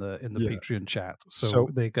patrons in the Patreon chat, so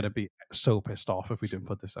they're going to be so pissed off if we didn't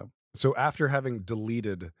put this out. So after having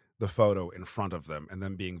deleted the photo in front of them and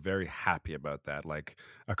then being very happy about that, like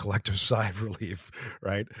a collective sigh of relief,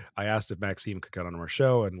 right? I asked if Maxime could come on our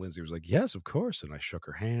show and Lindsay was like, yes, of course. And I shook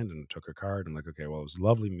her hand and took her card and like, okay, well, it was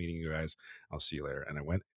lovely meeting you guys. I'll see you later. And I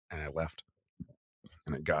went and I left.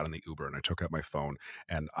 And I got in the Uber and I took out my phone,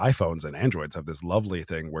 and iPhones and Androids have this lovely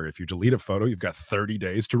thing where if you delete a photo, you've got 30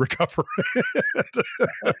 days to recover it.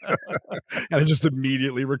 And I just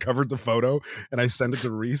immediately recovered the photo and I sent it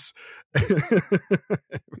to Reese.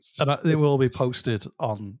 It will be posted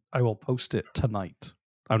I will post it tonight.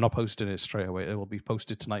 I'm not posting it straight away. It will be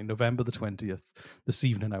posted tonight, November the 20th. This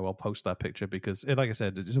evening, I will post that picture because, like I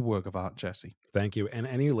said, it is a work of art, Jesse. Thank you. And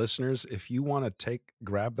any listeners, if you want to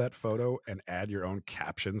grab that photo and add your own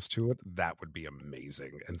captions to it, that would be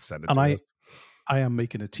amazing. And send it to us. I am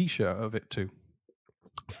making a T-shirt of it too.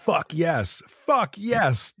 Fuck yes. Fuck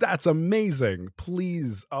yes. That's amazing.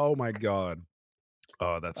 Please. Oh my God.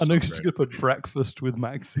 Oh, that's I know she's going to put breakfast with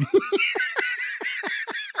Maxie.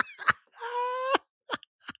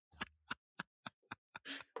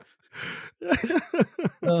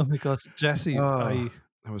 Oh my God, Jesse! That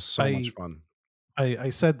was so much fun. I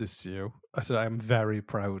said this to you. I said I'm very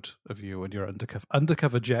proud of you and your undercover.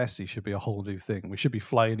 Undercover Jesse should be a whole new thing. We should be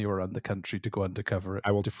flying you around the country to go undercover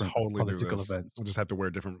at different totally political events. We'll just have to wear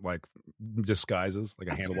different like disguises, like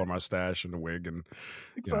a handlebar mustache and a wig, and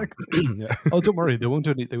exactly. Yeah. Oh, don't worry, they won't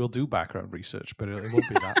do any. They will do background research, but it won't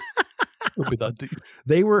be that. It'll be that deep.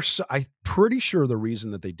 They were. I'm pretty sure the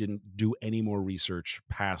reason that they didn't do any more research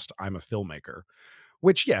past "I'm a filmmaker"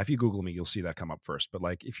 Which, yeah, if you Google me, you'll see that come up first. But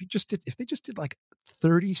like, if they just did like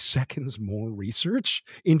 30 seconds more research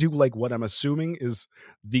into like what I'm assuming is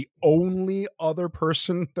the only other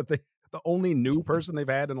person the only new person they've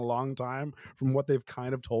had in a long time, from what they've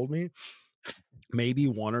kind of told me, maybe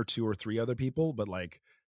one or two or three other people, but like,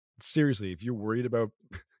 seriously, if you're worried about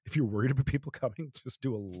people coming, just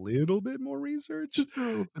do a little bit more research. Just a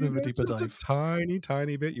little bit of a deeper just dive. a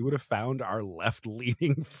tiny bit. You would have found our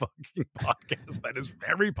left-leaning fucking podcast that is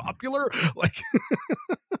very popular. Like,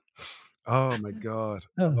 oh my god.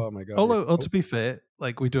 Oh my god. Although, to be fair,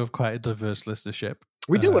 like we do have quite a diverse listenership.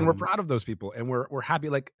 We do, and we're proud of those people, and we're happy.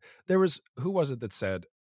 Like, there was, who was it that said,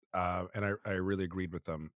 and I really agreed with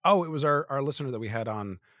them. Oh, it was our listener that we had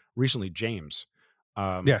on recently, James.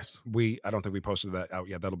 Yes, I don't think we posted that out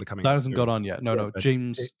yet. That'll be coming. That hasn't soon. gone on yet. No,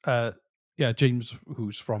 James. James,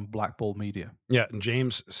 who's from Black Ball Media. Yeah, and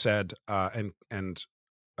James said, and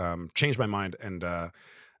changed my mind, and I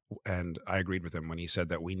agreed with him when he said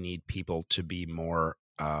that we need people to be more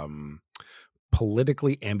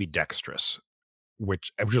politically ambidextrous.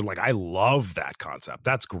 Which is like, I love that concept.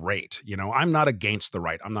 That's great. You know, I'm not against the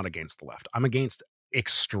right. I'm not against the left. I'm against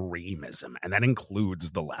extremism, and that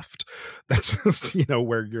includes the left. That's just, you know,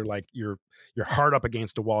 where you're like, you're hard up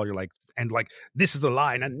against a wall. You're like, and like, this is a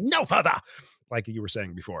line and no further. Like you were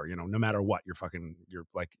saying before, you know, no matter what, you're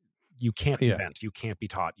like, you can't invent, you can't be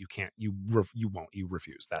taught, you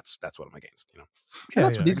refuse. That's what I'm against, you know. And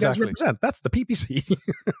that's what these guys represent. That's the PPC.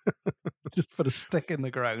 Just put a stick in the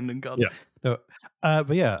ground and gone. Yeah. No,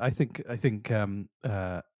 but yeah, I think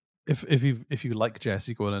if you like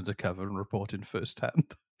Jesse going undercover and reporting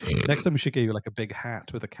firsthand, next time we should give you like a big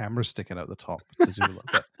hat with a camera sticking out the top to do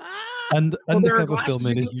like that. And undercover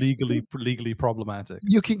filming is legally problematic.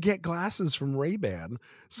 You can get glasses from Ray-Ban,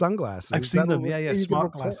 sunglasses. I've seen them. Yeah,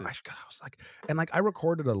 smart glasses. I was like, and like, I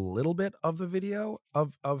recorded a little bit of the video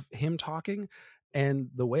of him talking, and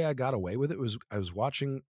the way I got away with it was I was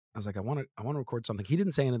watching. I was like, I want to record something. He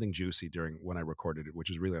didn't say anything juicy during when I recorded it, which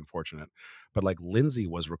is really unfortunate. But like, Lindsay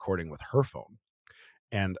was recording with her phone,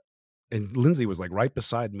 and Lindsay was like right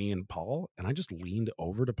beside me and Paul, and I just leaned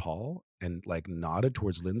over to Paul and like nodded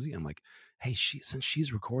towards Lindsay. I'm like, hey, since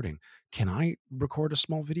she's recording, can I record a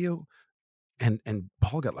small video? And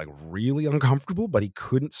Paul got like really uncomfortable, but he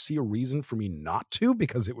couldn't see a reason for me not to,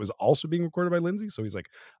 because it was also being recorded by Lindsay. So he's like,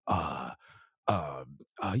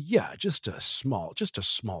 yeah, just a small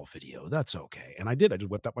video. That's okay. And I did. I just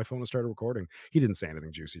whipped out my phone and started recording. He didn't say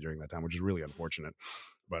anything juicy during that time, which is really unfortunate.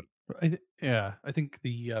 But I think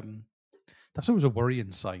that's always a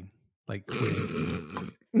worrying sign. Like,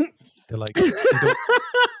 they're like,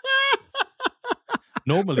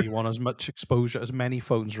 normally you want as much exposure, as many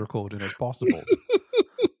phones recording as possible.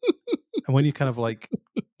 And when you kind of like,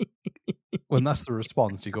 when that's the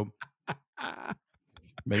response, you go,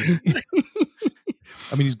 maybe.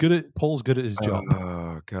 I mean, Paul's good at his job.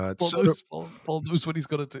 Oh God! Paul knows what he's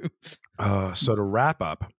got to do. So to wrap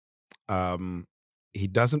up, he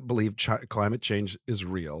doesn't believe climate change is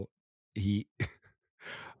real. They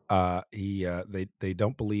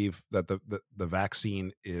don't believe that the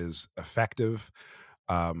vaccine is effective.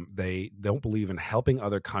 They don't believe in helping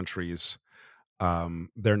other countries.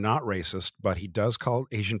 They're not racist, but he does call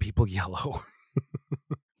Asian people yellow.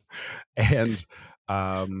 And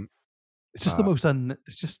it's just the most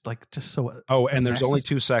it's just so. Oh, and there's only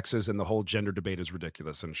two sexes, and the whole gender debate is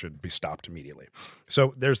ridiculous and should be stopped immediately.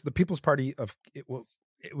 So there's the People's Party of it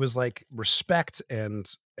was like respect and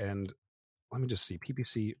let me just see,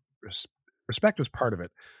 PPC respect was part of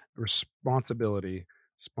it. Responsibility.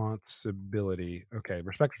 Okay,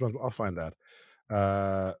 respect. I'll find that.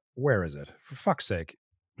 Where is it? For fuck's sake.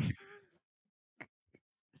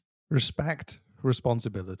 Respect,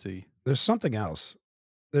 responsibility. There's something else.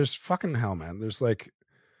 There's fucking hell, man. There's like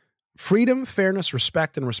freedom, fairness,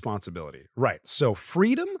 respect, and responsibility. Right. So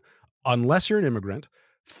freedom, unless you're an immigrant.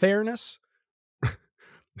 Fairness.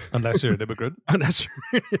 Unless you're an immigrant. Unless you're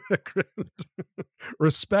an immigrant.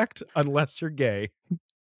 Respect, unless you're gay.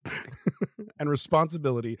 And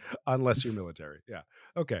responsibility, unless you're military. Yeah.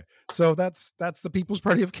 Okay. So that's the People's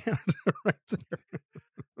Party of Canada right there.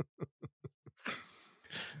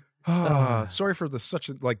 Sorry for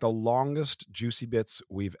the longest juicy bits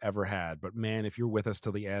we've ever had, but man, if you're with us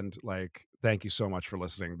till the end, like, thank you so much for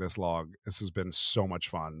listening this long. This has been so much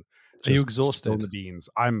fun. Are you exhausted? Spill the beans.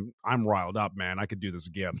 I'm riled up, man. I could do this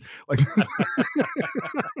again. Like,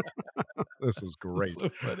 this was great. So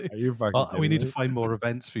funny. Are you fucking we need to find more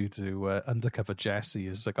events for you to undercover Jesse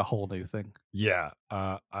is like a whole new thing. Yeah.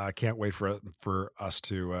 I can't wait for us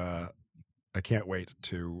to I can't wait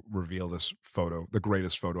to reveal this photo, the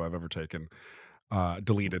greatest photo I've ever taken.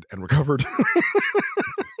 deleted and recovered.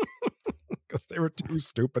 Because they were too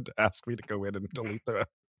stupid to ask me to go in and delete the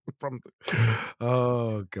from the,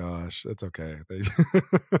 oh gosh, that's okay.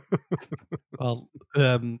 Well,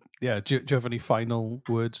 yeah. Do you have any final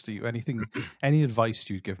words? Any advice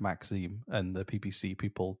you'd give Maxime and the PPC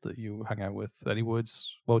people that you hang out with? Any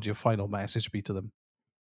words? What would your final message be to them?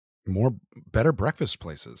 Better breakfast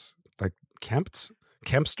places like Kempsters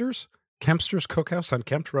Cookhouse on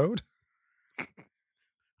Kempt Road.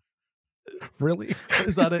 Really?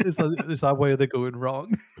 Is that it? Is that where they're going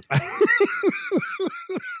wrong?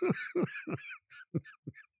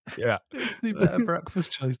 Yeah, It's the better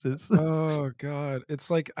breakfast choices. Oh god, it's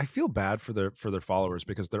like I feel bad for their followers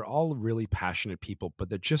because they're all really passionate people, but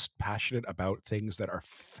they're just passionate about things that are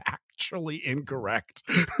factually incorrect.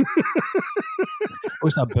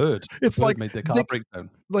 What's that bird? It's Bird like made the car breakdown.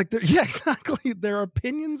 Like yeah, exactly. Their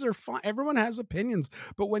opinions are fine. Everyone has opinions,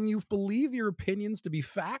 but when you believe your opinions to be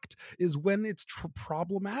fact, is when it's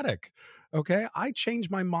problematic. Okay, I change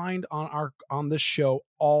my mind on this show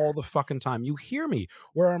all the fucking time. You hear me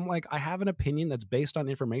where I'm like, I have an opinion that's based on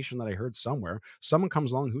information that I heard somewhere. Someone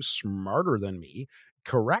comes along who's smarter than me,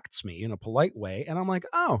 corrects me in a polite way, and I'm like,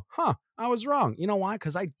 oh, I was wrong. You know why?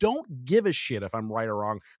 Because I don't give a shit if I'm right or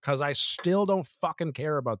wrong, because I still don't fucking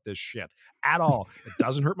care about this shit at all. It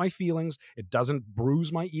doesn't hurt my feelings. It doesn't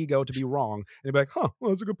bruise my ego to be wrong. And you'd be like, well,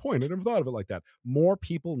 that's a good point. I never thought of it like that. More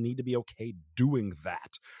people need to be okay doing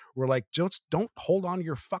that. We're like, just don't hold on to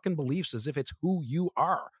your fucking beliefs as if it's who you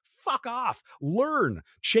are. Fuck off. Learn.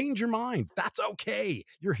 Change your mind. That's okay.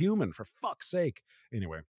 You're human, for fuck's sake.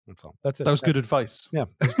 Anyway, that's all. That's it. That was good advice. Yeah.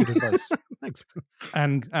 That was good advice. Thanks.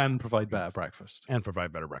 And provide better breakfast. And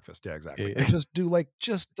provide better breakfast. Yeah, exactly. Yeah. And just do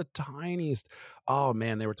just the tiniest. Oh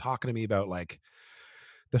man, they were talking to me about like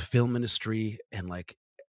the film industry and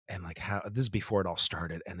how this is before it all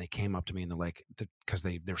started, and they came up to me and they're like, because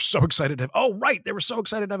they're so excited to have, they were so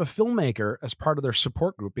excited to have a filmmaker as part of their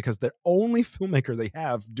support group because the only filmmaker they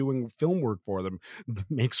have doing film work for them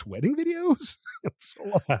makes wedding videos.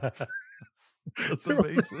 That's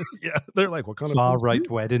amazing. Yeah, they're like, what kind of far right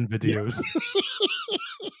wedding videos?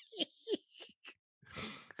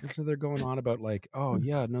 And so they're going on about like, oh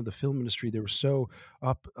yeah, no, the film industry, they were so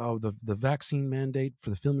up. Oh, the vaccine mandate for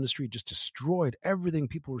the film industry just destroyed everything.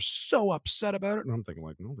 People were so upset about it. And I'm thinking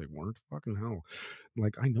like, no, they weren't. Fucking hell.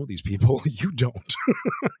 Like, I know these people. You don't.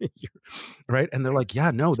 Right. And they're like, yeah,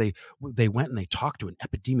 no, they went and they talked to an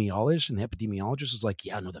epidemiologist, and the epidemiologist is like,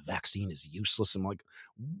 yeah, no, the vaccine is useless. I'm like,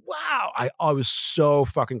 wow. I was so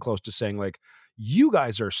fucking close to saying like, you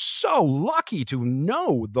guys are so lucky to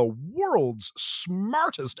know the world's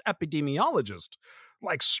smartest epidemiologist,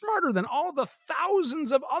 like smarter than all the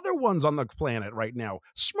thousands of other ones on the planet right now,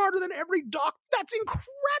 smarter than every doc. That's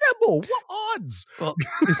incredible. What odds? Well,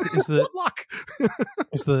 is the what luck?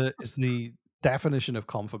 is the definition of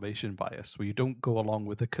confirmation bias, where you don't go along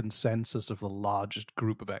with the consensus of the largest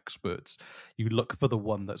group of experts. You look for the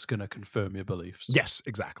one that's going to confirm your beliefs. Yes,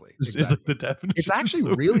 exactly. Is like the definition. It's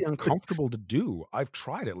actually really uncomfortable to do. I've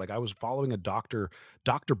tried it. Like I was following a Dr.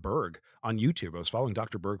 Berg on YouTube. I was following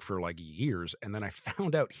Dr. Berg for like years, and then I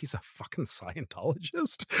found out he's a fucking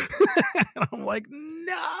Scientologist. And I'm like,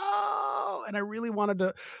 no. And I really wanted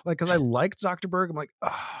to, like, because I liked Dr. Berg. I'm like, oh,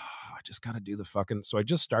 I just got to do the fucking. So I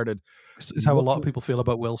just started. Is how a lot of people feel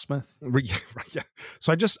about Will Smith. Yeah.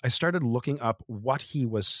 So I started looking up what he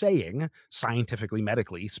was saying, scientifically,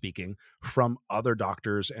 medically speaking, from other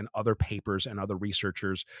doctors and other papers and other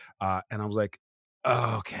researchers. And I was like,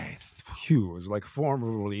 okay, phew, it was like a form of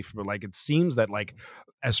relief. But like, it seems that like,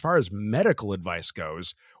 as far as medical advice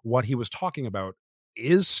goes, what he was talking about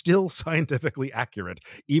is still scientifically accurate,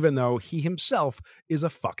 even though he himself is a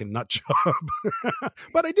fucking nut job.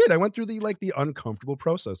 But I went through the uncomfortable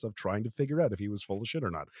process of trying to figure out if he was full of shit or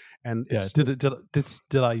not. And yeah,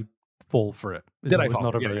 did I fall for it? Did I was fall?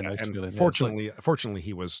 not a Yeah, very yeah. nice And feeling. fortunately,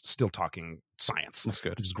 he was still talking science. That's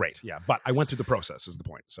good. Which is great. Yeah, but I went through the process. Is the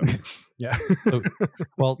point? So yeah. So,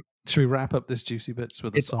 well, should we wrap up this juicy bits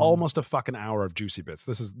with a It's song? almost a fucking hour of juicy bits.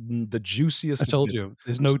 This is the juiciest. I told bits. you,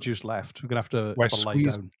 there's no juice left. We're gonna have to lay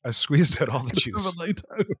down. I squeezed out all the juice. Lay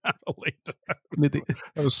down.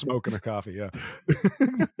 I was smoking a coffee. Yeah.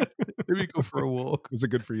 Maybe go for a walk. Was it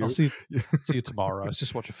good for you? I'll see you tomorrow. Let's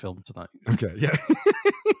just watch a film tonight. Okay. Yeah.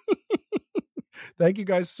 Thank you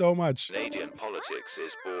guys so much. Canadian politics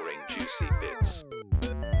is boring, juicy bits.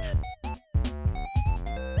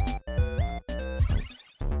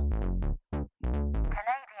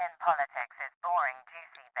 Canadian politics is boring,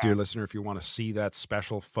 juicy bits. Dear listener, if you want to see that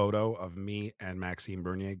special photo of me and Maxime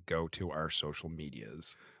Bernier, go to our social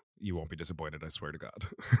medias. You won't be disappointed, I swear to God.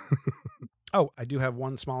 Oh, I do have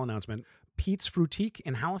one small announcement. Pete's Fruitique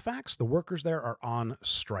in Halifax, the workers there are on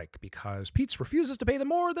strike because Pete's refuses to pay them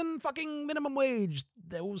more than fucking minimum wage.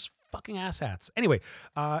 Those fucking asshats. Anyway,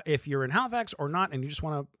 if you're in Halifax or not and you just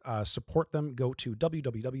want to support them, go to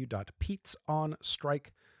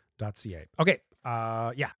www.petesonstrike.ca. Okay,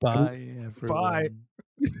 yeah. Bye, everyone.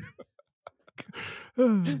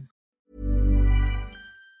 Bye.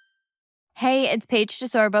 Hey, it's Paige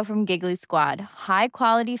DeSorbo from Giggly Squad. High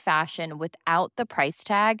quality fashion without the price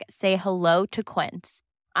tag. Say hello to Quince.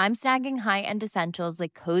 I'm snagging high-end essentials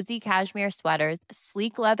like cozy cashmere sweaters,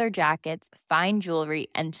 sleek leather jackets, fine jewelry,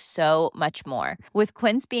 and so much more. With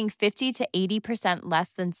Quince being 50 to 80%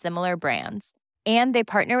 less than similar brands. And they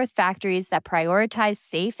partner with factories that prioritize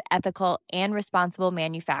safe, ethical, and responsible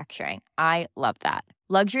manufacturing. I love that.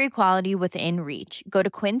 Luxury quality within reach. Go to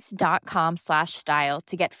quince.com/style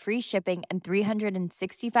to get free shipping and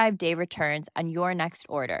 365-day returns on your next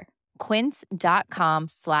order.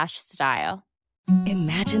 Quince.com/style.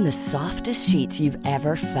 Imagine the softest sheets you've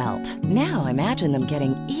ever felt. Now imagine them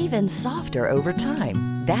getting even softer over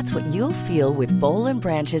time. That's what you'll feel with Boll &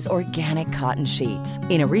 Branch's organic cotton sheets.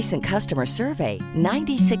 In a recent customer survey,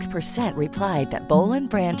 96% replied that Boll &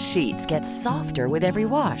 Branch sheets get softer with every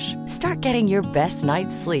wash. Start getting your best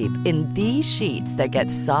night's sleep in these sheets that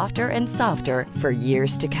get softer and softer for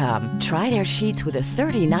years to come. Try their sheets with a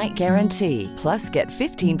 30-night guarantee. Plus, get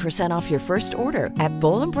 15% off your first order at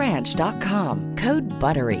bollandbranch.com. Code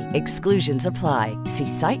BUTTERY. Exclusions apply. See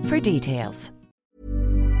site for details.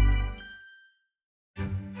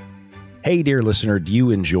 Hey, dear listener, do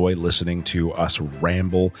you enjoy listening to us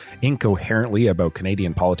ramble incoherently about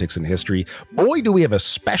Canadian politics and history? Boy, do we have a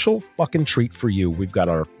special fucking treat for you. We've got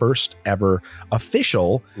our first ever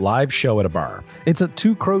official live show at a bar. It's at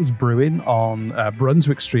Two Crows Brewing on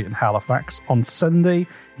Brunswick Street in Halifax on Sunday,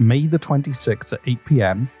 May the 26th at 8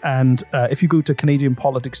 p.m. And if you go to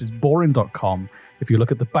CanadianPoliticsIsBoring.com, if you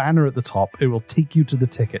look at the banner at the top, it will take you to the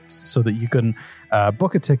tickets so that you can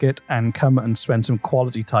book a ticket and come and spend some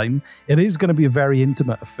quality time. It is going to be a very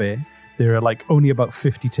intimate affair. There are only about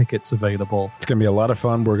 50 tickets available. It's going to be a lot of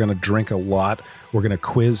fun. We're going to drink a lot. We're going to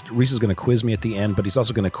quiz. Reese is going to quiz me at the end, but he's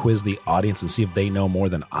also going to quiz the audience and see if they know more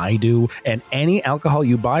than I do. And any alcohol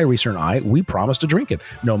you buy, Reese and I, we promise to drink it,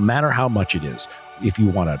 no matter how much it is. If you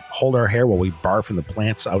want to hold our hair while we barf in the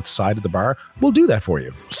plants outside of the bar, we'll do that for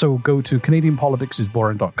you. So go to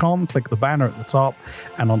CanadianPoliticsIsBoring.com, click the banner at the top,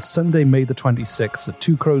 and on Sunday, May the 26th at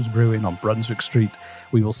Two Crows Brewing on Brunswick Street,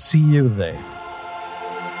 we will see you there.